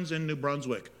signs in New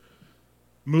Brunswick.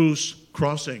 Moose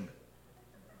crossing.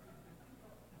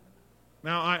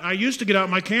 Now, I used to get out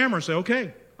my camera and say,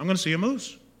 okay, I'm going to see a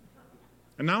moose.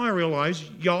 And now I realize,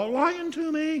 y'all lying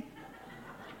to me.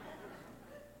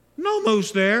 No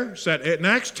moose there. Said,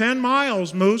 next 10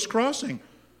 miles, moose crossing.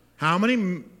 How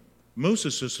many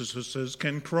mooses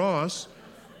can cross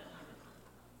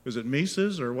Is it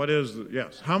Mises or what is it?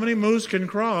 Yes. How many moose can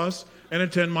cross in a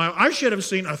 10-mile? I should have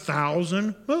seen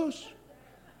 1,000 moose.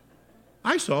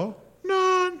 I saw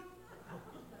none.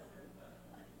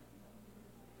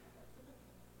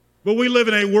 But we live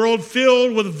in a world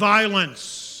filled with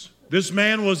violence. This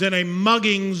man was in a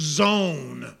mugging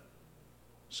zone.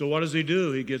 So what does he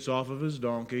do? He gets off of his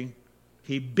donkey.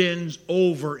 He bends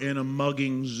over in a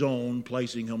mugging zone,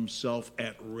 placing himself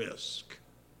at risk.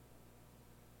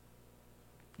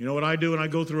 You know what I do when I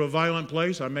go through a violent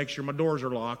place? I make sure my doors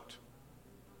are locked.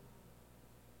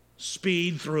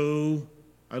 Speed through.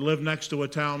 I lived next to a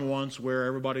town once where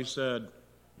everybody said,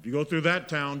 if you go through that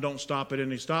town, don't stop at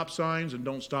any stop signs and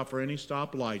don't stop for any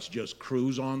stop lights. Just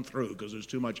cruise on through because there's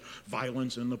too much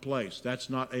violence in the place. That's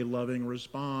not a loving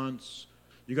response.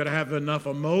 You got to have enough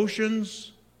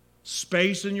emotions,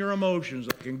 space in your emotions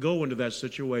that can go into that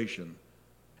situation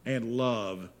and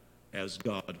love as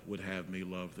God would have me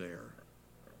love there.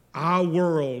 Our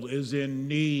world is in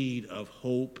need of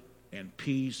hope and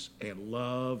peace and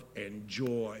love and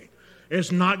joy. It's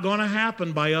not going to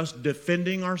happen by us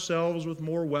defending ourselves with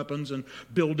more weapons and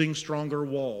building stronger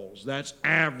walls. That's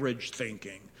average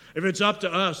thinking. If it's up to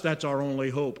us, that's our only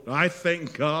hope. I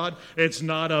thank God it's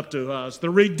not up to us. The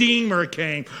Redeemer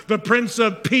came. The Prince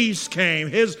of Peace came.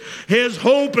 His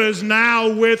hope is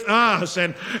now with us.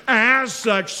 And as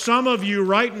such, some of you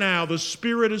right now, the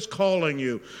Spirit is calling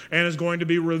you and is going to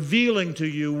be revealing to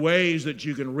you ways that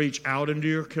you can reach out into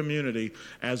your community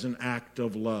as an act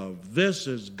of love. This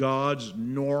is God's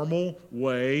normal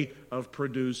way of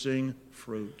producing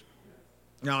fruit.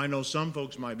 Now, I know some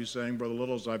folks might be saying, Brother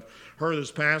Littles, I've heard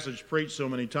this passage preached so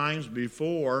many times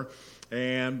before,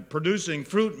 and producing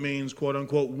fruit means, quote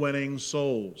unquote, winning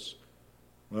souls.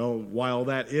 Well, while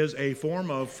that is a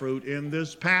form of fruit, in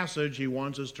this passage, he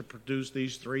wants us to produce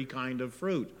these three kinds of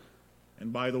fruit.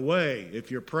 And by the way,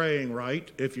 if you're praying right,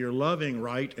 if you're loving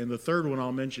right, and the third one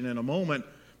I'll mention in a moment,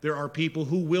 there are people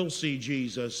who will see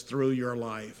Jesus through your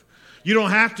life. You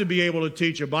don't have to be able to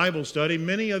teach a Bible study.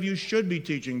 Many of you should be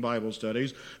teaching Bible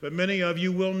studies, but many of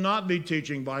you will not be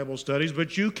teaching Bible studies,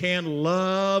 but you can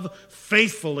love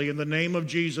faithfully in the name of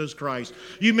Jesus Christ.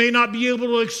 You may not be able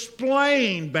to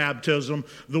explain baptism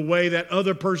the way that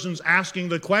other person's asking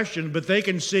the question, but they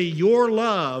can see your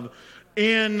love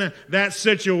in that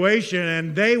situation,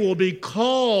 and they will be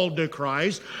called to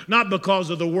Christ, not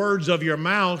because of the words of your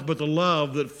mouth, but the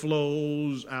love that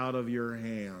flows out of your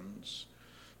hands.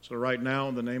 So right now,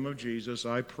 in the name of Jesus,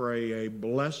 I pray a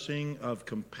blessing of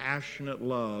compassionate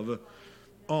love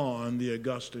on the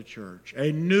Augusta Church.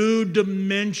 A new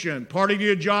dimension. Part of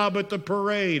your job at the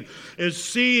parade is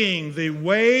seeing the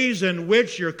ways in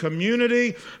which your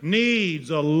community needs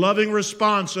a loving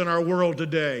response in our world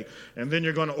today. And then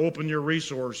you're going to open your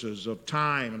resources of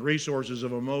time and resources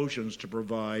of emotions to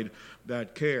provide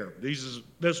that care.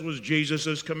 This was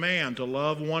Jesus' command, to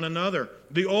love one another.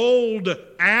 The old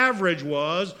average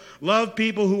was love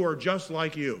people who are just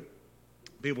like you.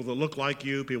 People that look like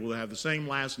you, people that have the same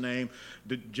last name.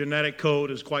 The genetic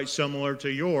code is quite similar to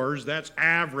yours. That's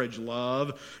average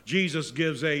love. Jesus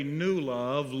gives a new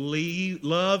love.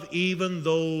 Love even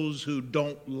those who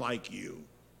don't like you.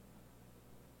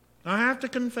 I have to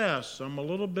confess, I'm a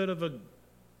little bit of a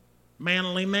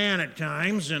manly man at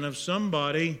times, and if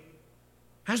somebody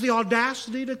has the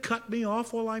audacity to cut me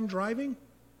off while I'm driving,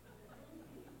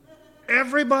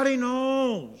 everybody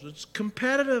knows it's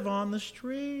competitive on the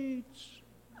streets.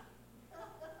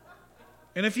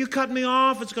 And if you cut me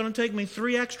off, it's going to take me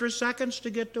 3 extra seconds to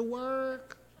get to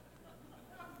work.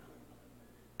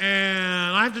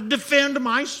 And I have to defend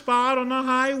my spot on the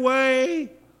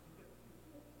highway.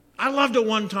 I loved it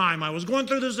one time. I was going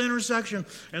through this intersection,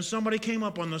 and somebody came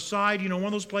up on the side, you know, one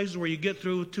of those places where you get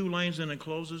through with 2 lanes and it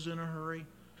closes in a hurry.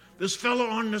 This fellow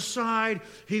on the side,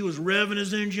 he was revving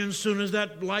his engine as soon as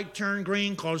that light turned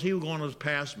green because he was going to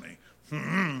pass me.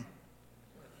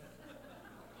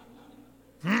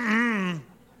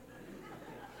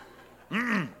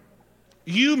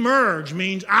 You merge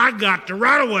means I got the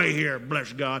right of way here,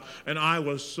 bless God. And I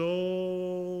was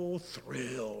so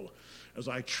thrilled as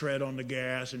I tread on the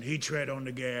gas and he tread on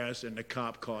the gas and the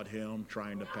cop caught him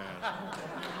trying to pass.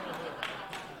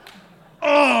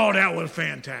 Oh, that was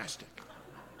fantastic.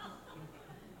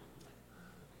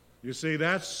 You see,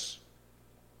 that's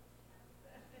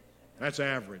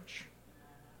average.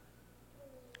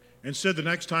 Instead, the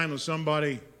next time that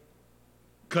somebody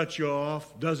cuts you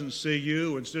off, doesn't see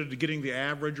you, instead of getting the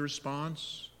average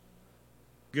response,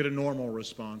 get a normal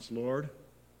response. Lord,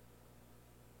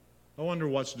 I wonder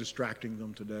what's distracting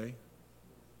them today.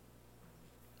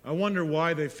 I wonder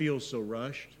why they feel so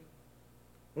rushed.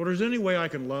 Lord, is there any way I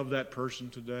can love that person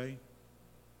today?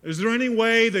 Is there any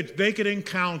way that they could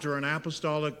encounter an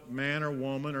apostolic man or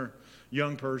woman or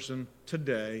young person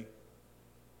today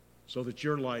so that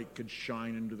your light could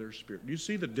shine into their spirit? Do you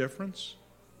see the difference?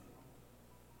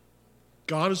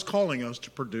 God is calling us to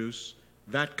produce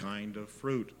that kind of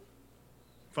fruit.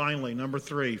 Finally, number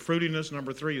 3, fruitiness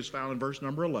number 3 is found in verse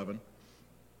number 11.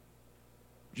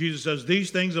 Jesus says,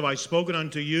 "These things have I spoken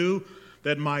unto you,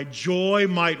 that my joy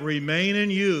might remain in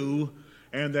you,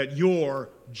 and that your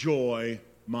joy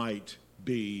might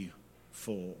be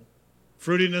full."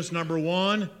 Fruitiness number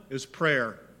 1 is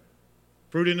prayer.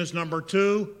 Fruitiness number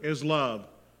 2 is love.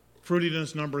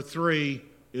 Fruitiness number 3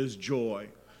 is joy.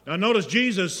 Now notice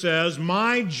Jesus says,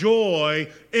 "My joy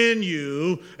in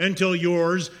you until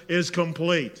yours is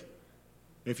complete."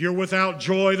 If you're without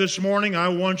joy this morning, I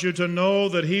want you to know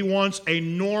that He wants a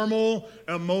normal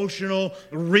emotional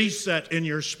reset in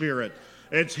your spirit.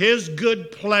 It's His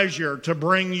good pleasure to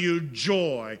bring you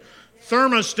joy.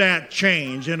 Thermostat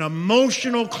change, an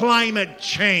emotional climate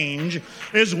change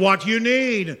is what you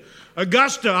need.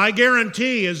 Augusta, I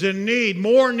guarantee, is in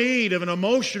more need of an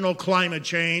emotional climate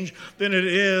change than it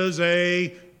is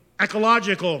an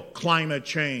ecological climate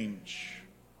change.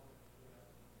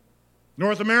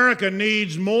 North America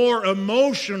needs more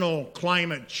emotional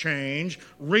climate change,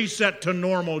 reset to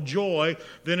normal joy,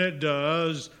 than it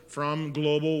does from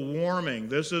global warming.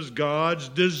 This is God's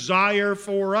desire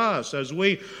for us. As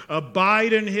we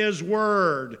abide in His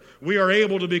Word, we are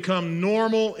able to become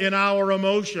normal in our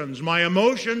emotions. My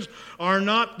emotions are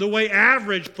not the way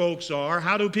average folks are.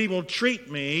 How do people treat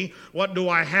me? What do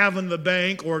I have in the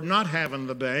bank or not have in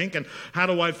the bank? And how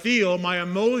do I feel? My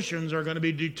emotions are going to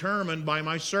be determined by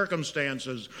my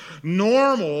circumstances.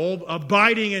 Normal,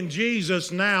 abiding in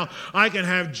Jesus now, I can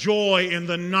have joy in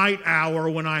the night hour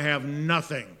when I have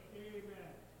nothing.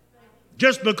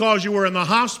 Just because you were in the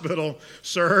hospital,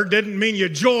 sir, didn't mean your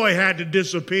joy had to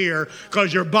disappear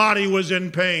because your body was in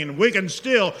pain. We can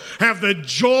still have the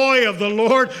joy of the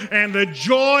Lord, and the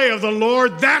joy of the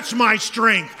Lord, that's my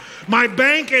strength. My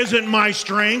bank isn't my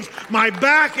strength. My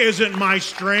back isn't my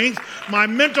strength. My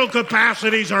mental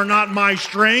capacities are not my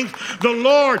strength. The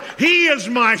Lord, He is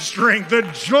my strength. The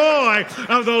joy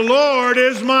of the Lord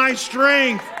is my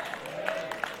strength.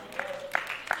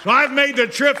 So I've made the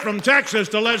trip from Texas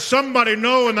to let somebody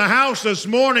know in the house this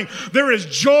morning there is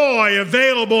joy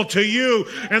available to you,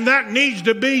 and that needs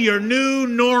to be your new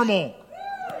normal.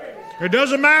 It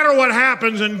doesn't matter what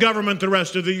happens in government the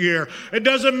rest of the year. It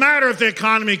doesn't matter if the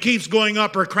economy keeps going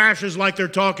up or crashes like they're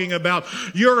talking about.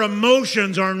 Your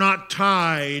emotions are not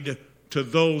tied to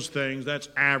those things. That's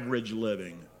average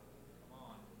living.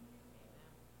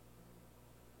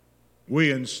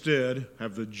 We instead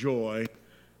have the joy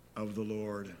of the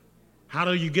Lord. How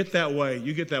do you get that way?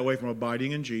 You get that way from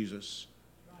abiding in Jesus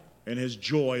and His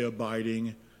joy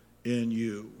abiding in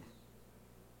you.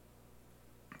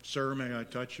 Sir, may I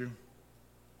touch you?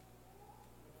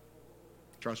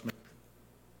 Trust me.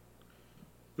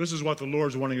 This is what the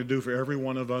Lord's wanting to do for every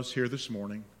one of us here this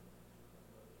morning.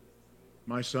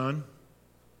 My son,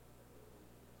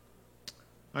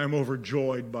 I am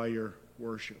overjoyed by your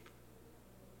worship.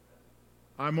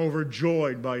 I'm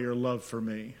overjoyed by your love for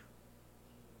me.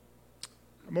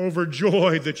 I'm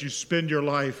overjoyed that you spend your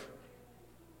life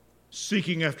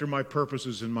seeking after my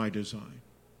purposes and my design.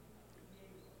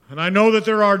 And I know that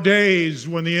there are days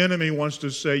when the enemy wants to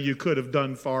say you could have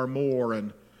done far more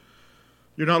and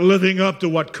you're not living up to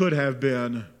what could have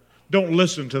been. Don't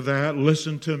listen to that.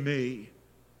 Listen to me.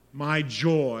 My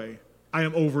joy, I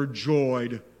am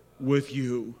overjoyed with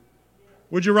you.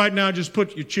 Would you right now just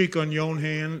put your cheek on your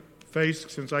own face,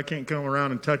 since I can't come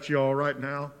around and touch you all right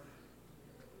now?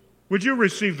 Would you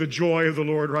receive the joy of the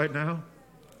Lord right now?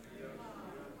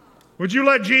 Would you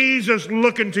let Jesus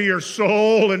look into your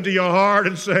soul, into your heart,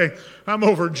 and say, I'm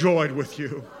overjoyed with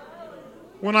you.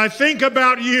 When I think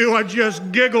about you, I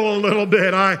just giggle a little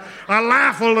bit. I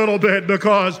laugh a little bit,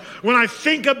 because when I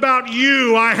think about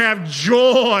you, I have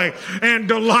joy and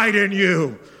delight in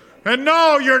you. And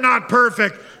no, you're not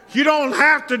perfect. You don't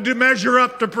have to measure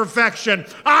up to perfection.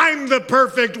 I'm the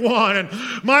perfect one, and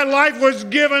my life was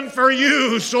given for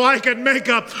you so I could make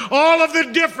up all of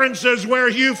the differences where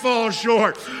you fall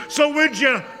short. So would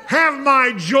you have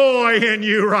my joy in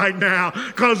you right now,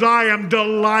 because I am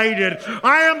delighted.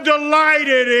 I am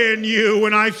delighted in you.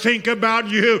 When I think about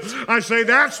you, I say,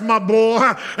 that's my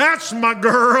boy, that's my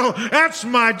girl, that's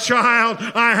my child.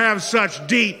 I have such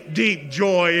deep, deep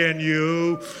joy in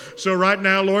you. So right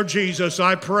now, Lord Jesus,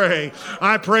 I pray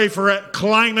for a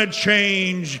climate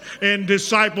change in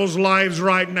disciples' lives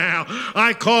right now.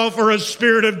 I call for a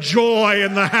spirit of joy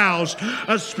in the house,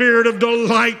 a spirit of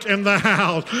delight in the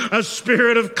house, a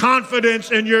spirit of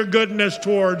confidence in your goodness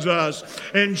towards us.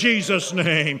 In Jesus'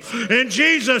 name, in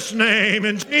Jesus' name,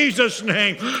 in Jesus'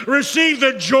 name, receive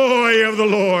the joy of the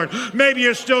Lord. Maybe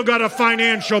you still got a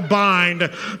financial bind.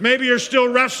 Maybe you're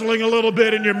still wrestling a little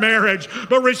bit in your marriage,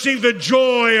 but receive the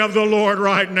joy of the Lord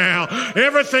right now.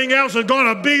 Everything else is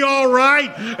going to be all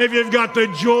right if you've got the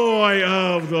joy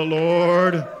of the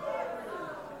Lord.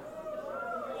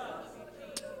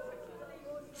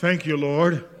 Thank you,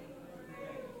 Lord.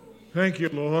 Thank you,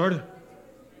 Lord.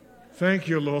 Thank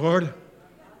you, Lord.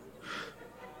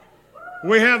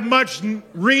 We have much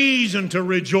reason to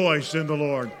rejoice in the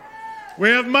Lord. We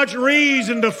have much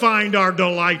reason to find our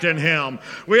delight in Him.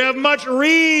 We have much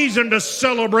reason to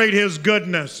celebrate His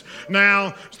goodness.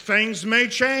 Now, things may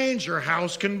change. Your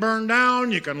house can burn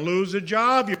down. You can lose a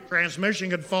job. Your transmission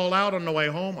could fall out on the way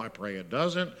home. I pray it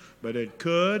doesn't, but it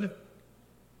could.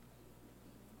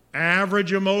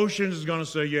 Average emotions is going to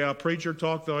say, yeah, preacher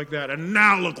talked like that, and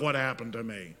now look what happened to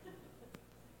me.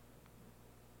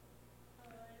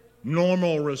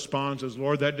 Normal response is,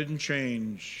 Lord, that didn't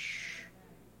change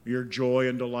your joy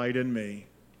and delight in me.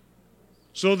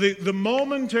 So the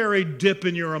momentary dip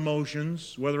in your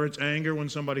emotions, whether it's anger when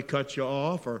somebody cuts you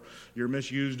off or you're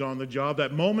misused on the job,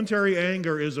 that momentary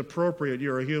anger is appropriate.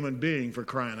 You're a human being, for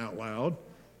crying out loud.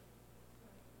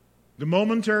 The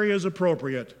momentary is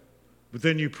appropriate, but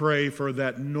then you pray for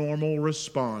that normal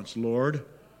response. Lord,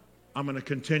 I'm going to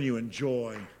continue in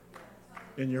joy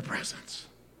in your presence.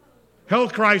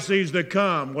 Health crises that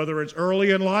come, whether it's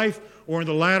early in life or in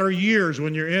the latter years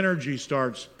when your energy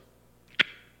starts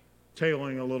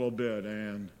tailing a little bit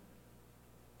and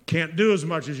can't do as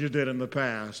much as you did in the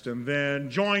past. And then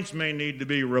joints may need to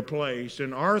be replaced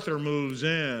and Arthur moves in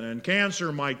and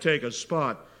cancer might take a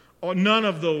spot. None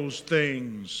of those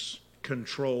things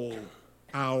control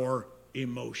our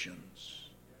emotions.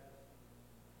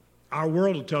 Our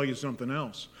world will tell you something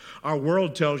else. Our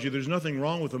world tells you there's nothing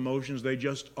wrong with emotions, they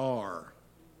just are.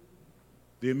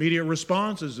 The immediate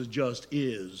response is it just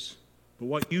is. But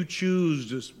what you choose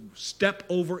to step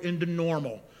over into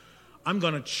normal, I'm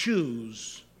going to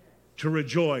choose to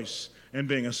rejoice in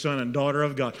being a son and daughter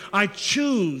of God. I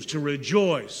choose to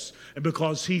rejoice, and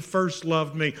because He first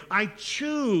loved me, I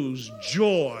choose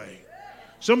joy.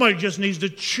 Somebody just needs to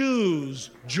choose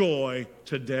joy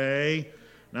today.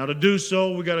 Now, to do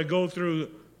so, we've got to go through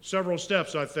several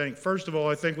steps, I think. First of all,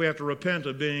 I think we have to repent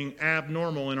of being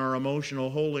abnormal in our emotional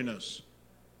holiness.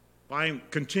 If I'm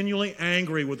continually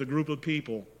angry with a group of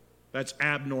people, that's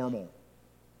abnormal.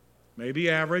 Maybe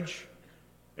average.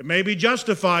 It may be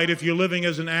justified if you're living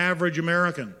as an average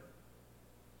American,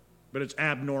 but it's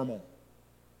abnormal.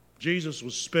 Jesus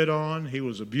was spit on, He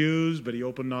was abused, but He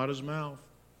opened not His mouth.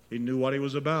 He knew what He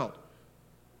was about.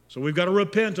 So we've got to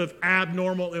repent of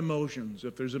abnormal emotions.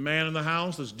 If there's a man in the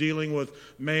house that's dealing with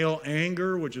male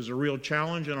anger, which is a real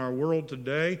challenge in our world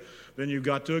today, then you've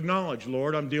got to acknowledge,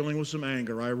 Lord, I'm dealing with some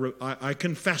anger. I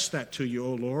confess that to you,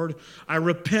 O Lord. I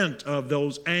repent of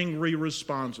those angry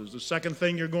responses. The second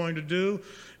thing you're going to do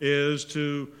is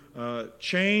to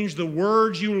change the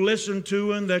words you listen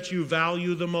to and that you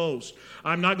value the most.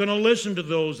 I'm not going to listen to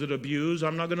those that abuse.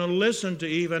 I'm not going to listen to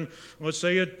even, let's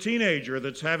say, a teenager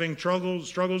that's having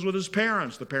struggles with his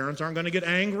parents. The parents aren't going to get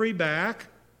angry back,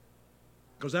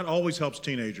 because that always helps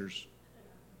teenagers.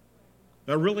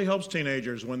 That really helps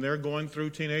teenagers when they're going through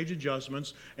teenage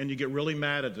adjustments and you get really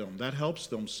mad at them. That helps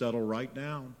them settle right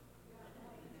down.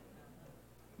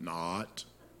 Not.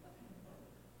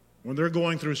 When they're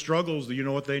going through struggles, do you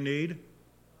know what they need?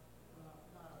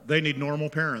 They need normal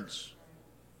parents.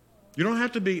 You don't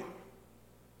have to be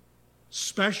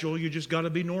special, you just got to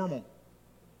be normal.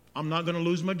 I'm not going to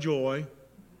lose my joy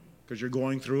because you're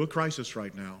going through a crisis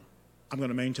right now. I'm going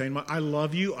to maintain I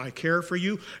love you, I care for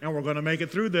you, and we're going to make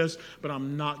it through this, but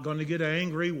I'm not going to get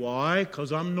angry. Why?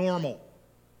 Because I'm normal.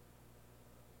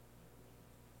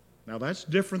 Now that's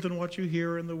different than what you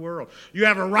hear in the world. You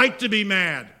have a right to be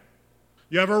mad.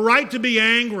 You have a right to be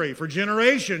angry. For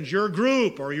generations, your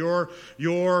group or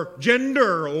your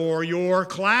gender or your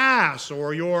class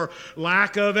or your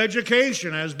lack of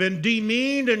education has been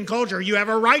demeaned in culture. You have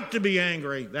a right to be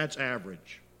angry. That's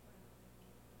average.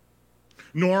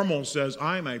 Normal says,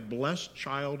 I'm a blessed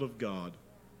child of God.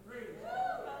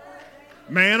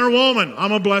 Man or woman,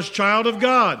 I'm a blessed child of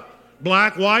God.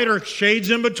 Black, white, or shades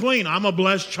in between, I'm a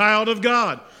blessed child of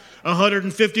God.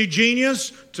 150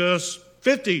 genius to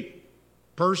 50%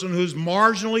 person who's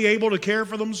marginally able to care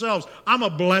for themselves. I'm a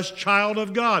blessed child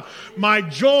of God. My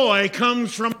joy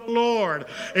comes from the Lord.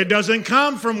 It doesn't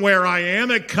come from where I am.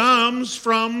 It comes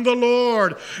from the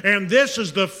Lord. And this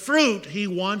is the fruit He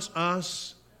wants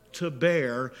us to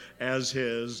bear as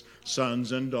His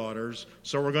sons and daughters.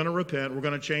 So we're going to repent. We're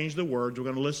going to change the words. We're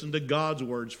going to listen to God's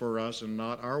words for us and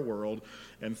not our world.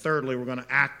 And thirdly, we're going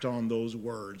to act on those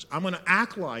words. I'm going to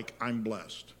act like I'm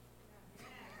blessed.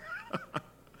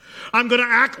 I'm going to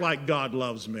act like God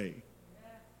loves me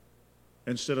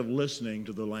instead of listening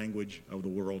to the language of the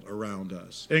world around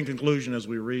us. In conclusion, as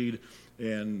we read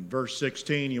in verse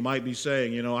 16, you might be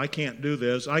saying, I can't do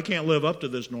this. I can't live up to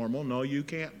this normal. No, you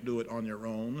can't do it on your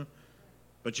own.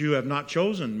 But you have not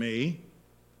chosen me.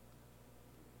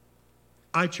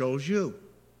 I chose you.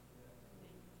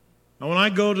 Now, when I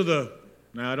go to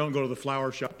I don't go to the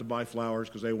flower shop to buy flowers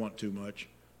because they want too much.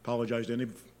 Apologize to any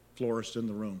florists in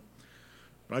the room.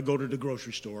 But I go to the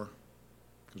grocery store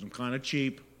because I'm kind of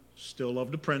cheap. Still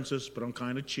love the princess, but I'm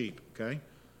kind of cheap, okay?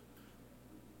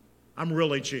 I'm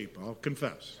really cheap, I'll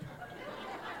confess.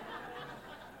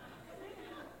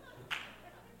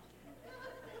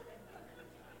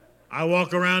 I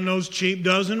walk around those cheap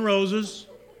dozen roses.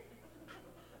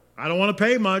 I don't want to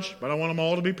pay much, but I want them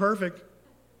all to be perfect.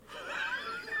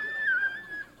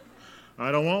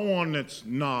 I don't want one that's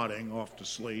nodding off to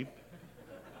sleep.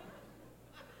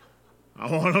 I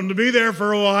want them to be there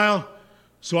for a while.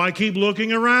 So I keep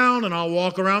looking around, and I'll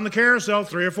walk around the carousel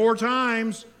 3 or 4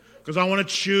 times because I want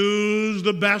to choose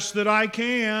the best that I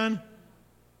can.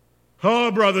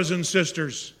 Oh, brothers and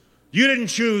sisters, you didn't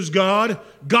choose God.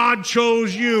 God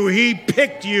chose you. He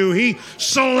picked you. He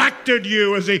selected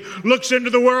you. As He looks into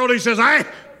the world, He says, hey,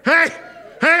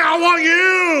 I want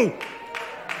you.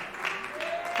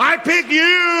 I pick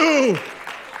you.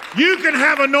 You can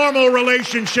have a normal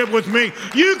relationship with me.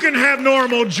 You can have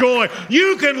normal joy.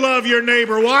 You can love your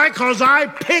neighbor. Why? Because I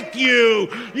picked you.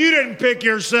 You didn't pick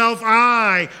yourself.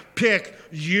 I pick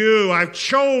you. I've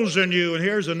chosen you. And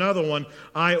here's another one.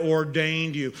 I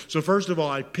ordained you. So first of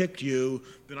all, I picked you.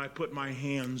 Then I put my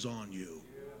hands on you.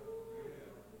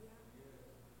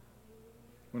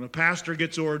 When a pastor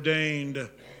gets ordained,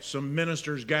 some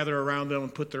ministers gather around them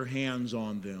and put their hands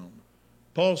on them.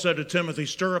 Paul said to Timothy,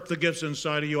 stir up the gifts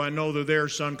inside of you. I know they're there,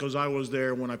 son, because I was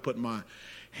there when I put my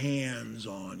hands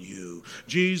on you.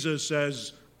 Jesus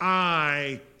says,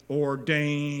 I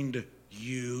ordained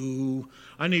you.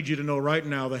 I need you to know right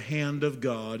now the hand of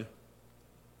God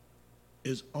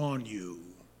is on you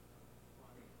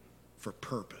for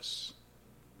purpose.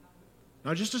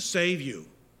 Not just to save you.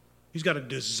 He's got a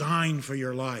design for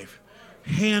your life.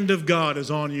 Hand of God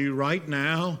is on you right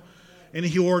now, and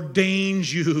He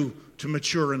ordains you to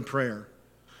mature in prayer.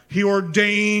 He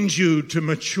ordains you to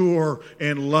mature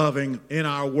in loving in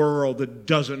our world that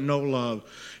doesn't know love.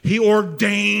 He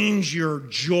ordains your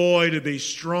joy to be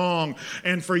strong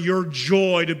and for your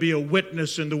joy to be a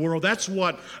witness in the world. That's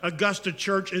what Augusta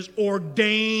Church is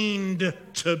ordained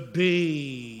to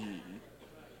be.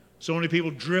 So many people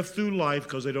drift through life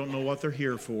because they don't know what they're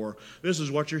here for. This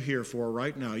is what you're here for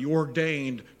right now. You're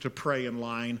ordained to pray in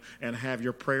line and have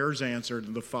your prayers answered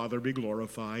and the Father be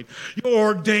glorified. You're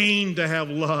ordained to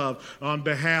have love on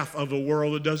behalf of a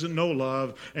world that doesn't know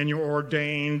love, and you're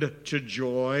ordained to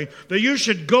joy. That you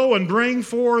should go and bring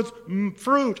forth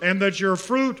fruit, and that your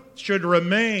fruit should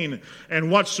remain. And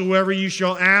whatsoever you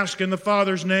shall ask in the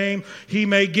Father's name, He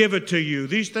may give it to you.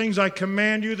 These things I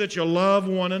command you, that you love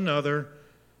one another.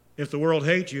 If the world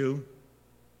hates you,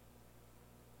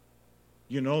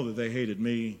 you know that they hated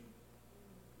me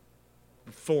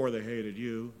before they hated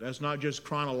you. That's not just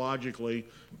chronologically.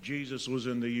 Jesus was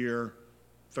in the year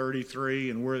 33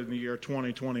 and we're in the year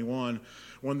 2021.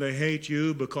 When they hate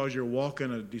you because you're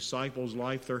walking a disciple's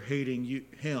life, they're hating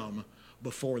Him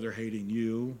before they're hating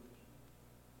you.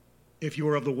 If you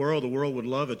were of the world would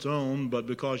love its own, but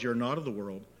because you're not of the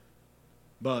world.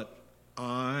 But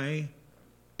I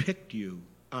picked you.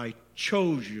 I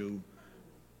chose you.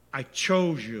 I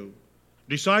chose you.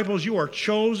 Disciples, you are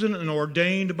chosen and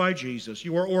ordained by Jesus.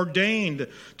 You are ordained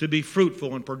to be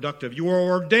fruitful and productive. You are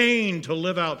ordained to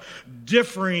live out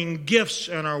differing gifts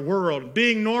in our world.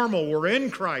 Being normal, we're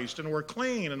in Christ and we're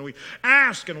clean and we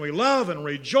ask and we love and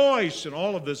rejoice, and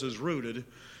all of this is rooted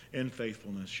in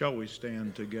faithfulness. Shall we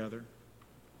stand together?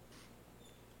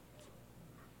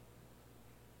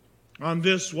 On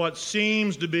this, what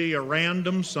seems to be a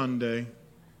random Sunday,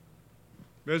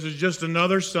 this is just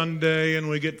another Sunday, and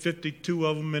we get 52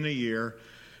 of them in a year.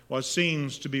 What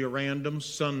seems to be a random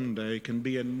Sunday can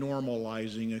be a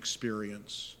normalizing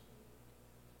experience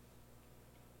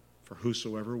for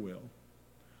whosoever will.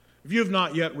 If you have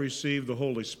not yet received the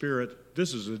Holy Spirit,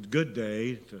 this is a good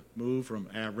day to move from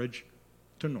average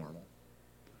to normal.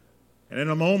 And in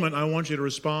a moment, I want you to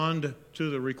respond to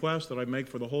the request that I make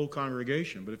for the whole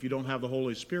congregation. But if you don't have the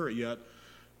Holy Spirit yet,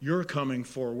 you're coming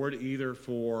forward either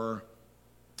for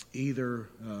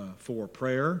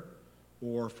prayer,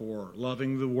 or for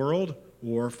loving the world,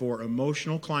 or for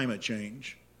emotional climate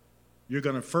change. You're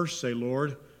going to first say,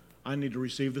 Lord, I need to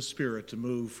receive the Spirit to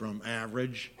move from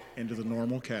average into the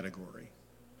normal category.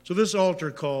 So this altar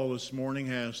call this morning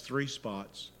has 3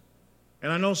 spots.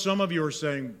 And I know some of you are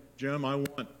saying, Jim, I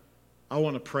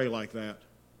want to pray like that.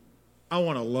 I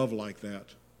want to love like that.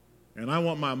 And I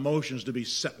want my emotions to be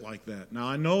set like that. Now,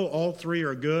 I know all 3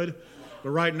 are good, but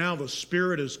right now the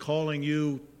Spirit is calling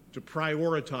you to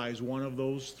prioritize one of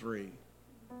those 3.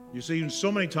 You see,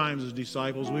 so many times as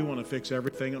disciples, we want to fix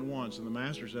everything at once. And the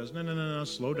Master says, no,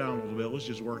 slow down a little bit. Let's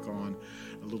just work on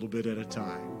a little bit at a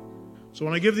time. So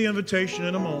when I give the invitation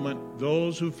in a moment,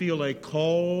 those who feel a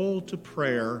call to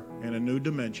prayer in a new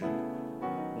dimension,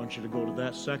 I want you to go to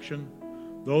that section.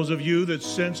 Those of you that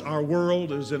sense our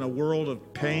world is in a world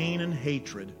of pain and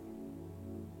hatred,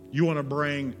 you want to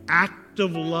bring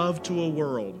active love to a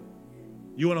world.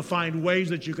 You want to find ways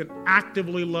that you can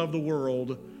actively love the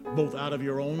world, both out of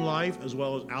your own life as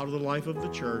well as out of the life of the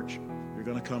church. You're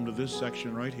going to come to this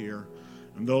section right here.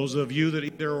 And those of you that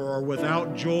either are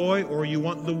without joy or you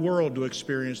want the world to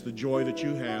experience the joy that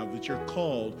you have, that you're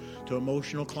called to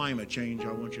emotional climate change,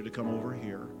 I want you to come over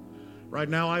here. Right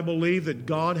now, I believe that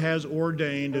God has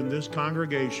ordained in this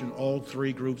congregation all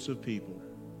 3 groups of people.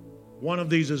 One of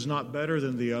these is not better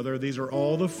than the other. These are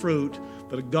all the fruit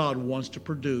that God wants to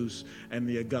produce in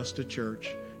the Augusta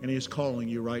Church. And He is calling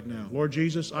you right now. Lord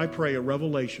Jesus, I pray a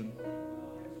revelation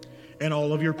in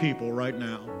all of your people right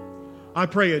now. I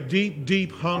pray a deep,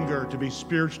 deep hunger to be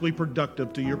spiritually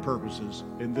productive to your purposes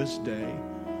in this day.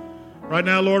 Right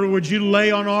now, Lord, would you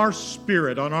lay on our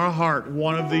spirit, on our heart,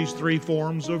 one of these 3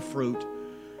 forms of fruit.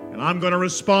 And I'm going to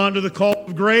respond to the call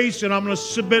of grace, and I'm going to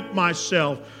submit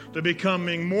myself to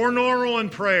becoming more normal in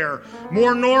prayer,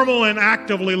 more normal in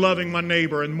actively loving my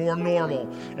neighbor, and more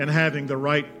normal in having the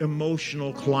right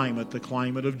emotional climate, the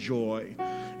climate of joy.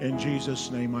 In Jesus'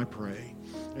 name I pray.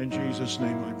 In Jesus'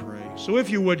 name I pray. So if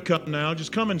you would come now,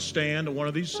 just come and stand at one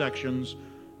of these sections.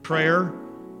 Prayer,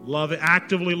 love,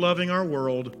 actively loving our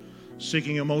world,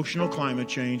 seeking emotional climate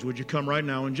change. Would you come right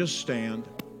now and just stand?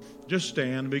 Just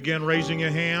stand. Begin raising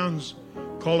your hands,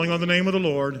 calling on the name of the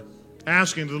Lord,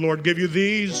 asking the Lord give you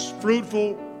these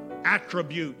fruitful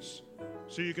attributes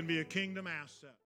so you can be a kingdom asset.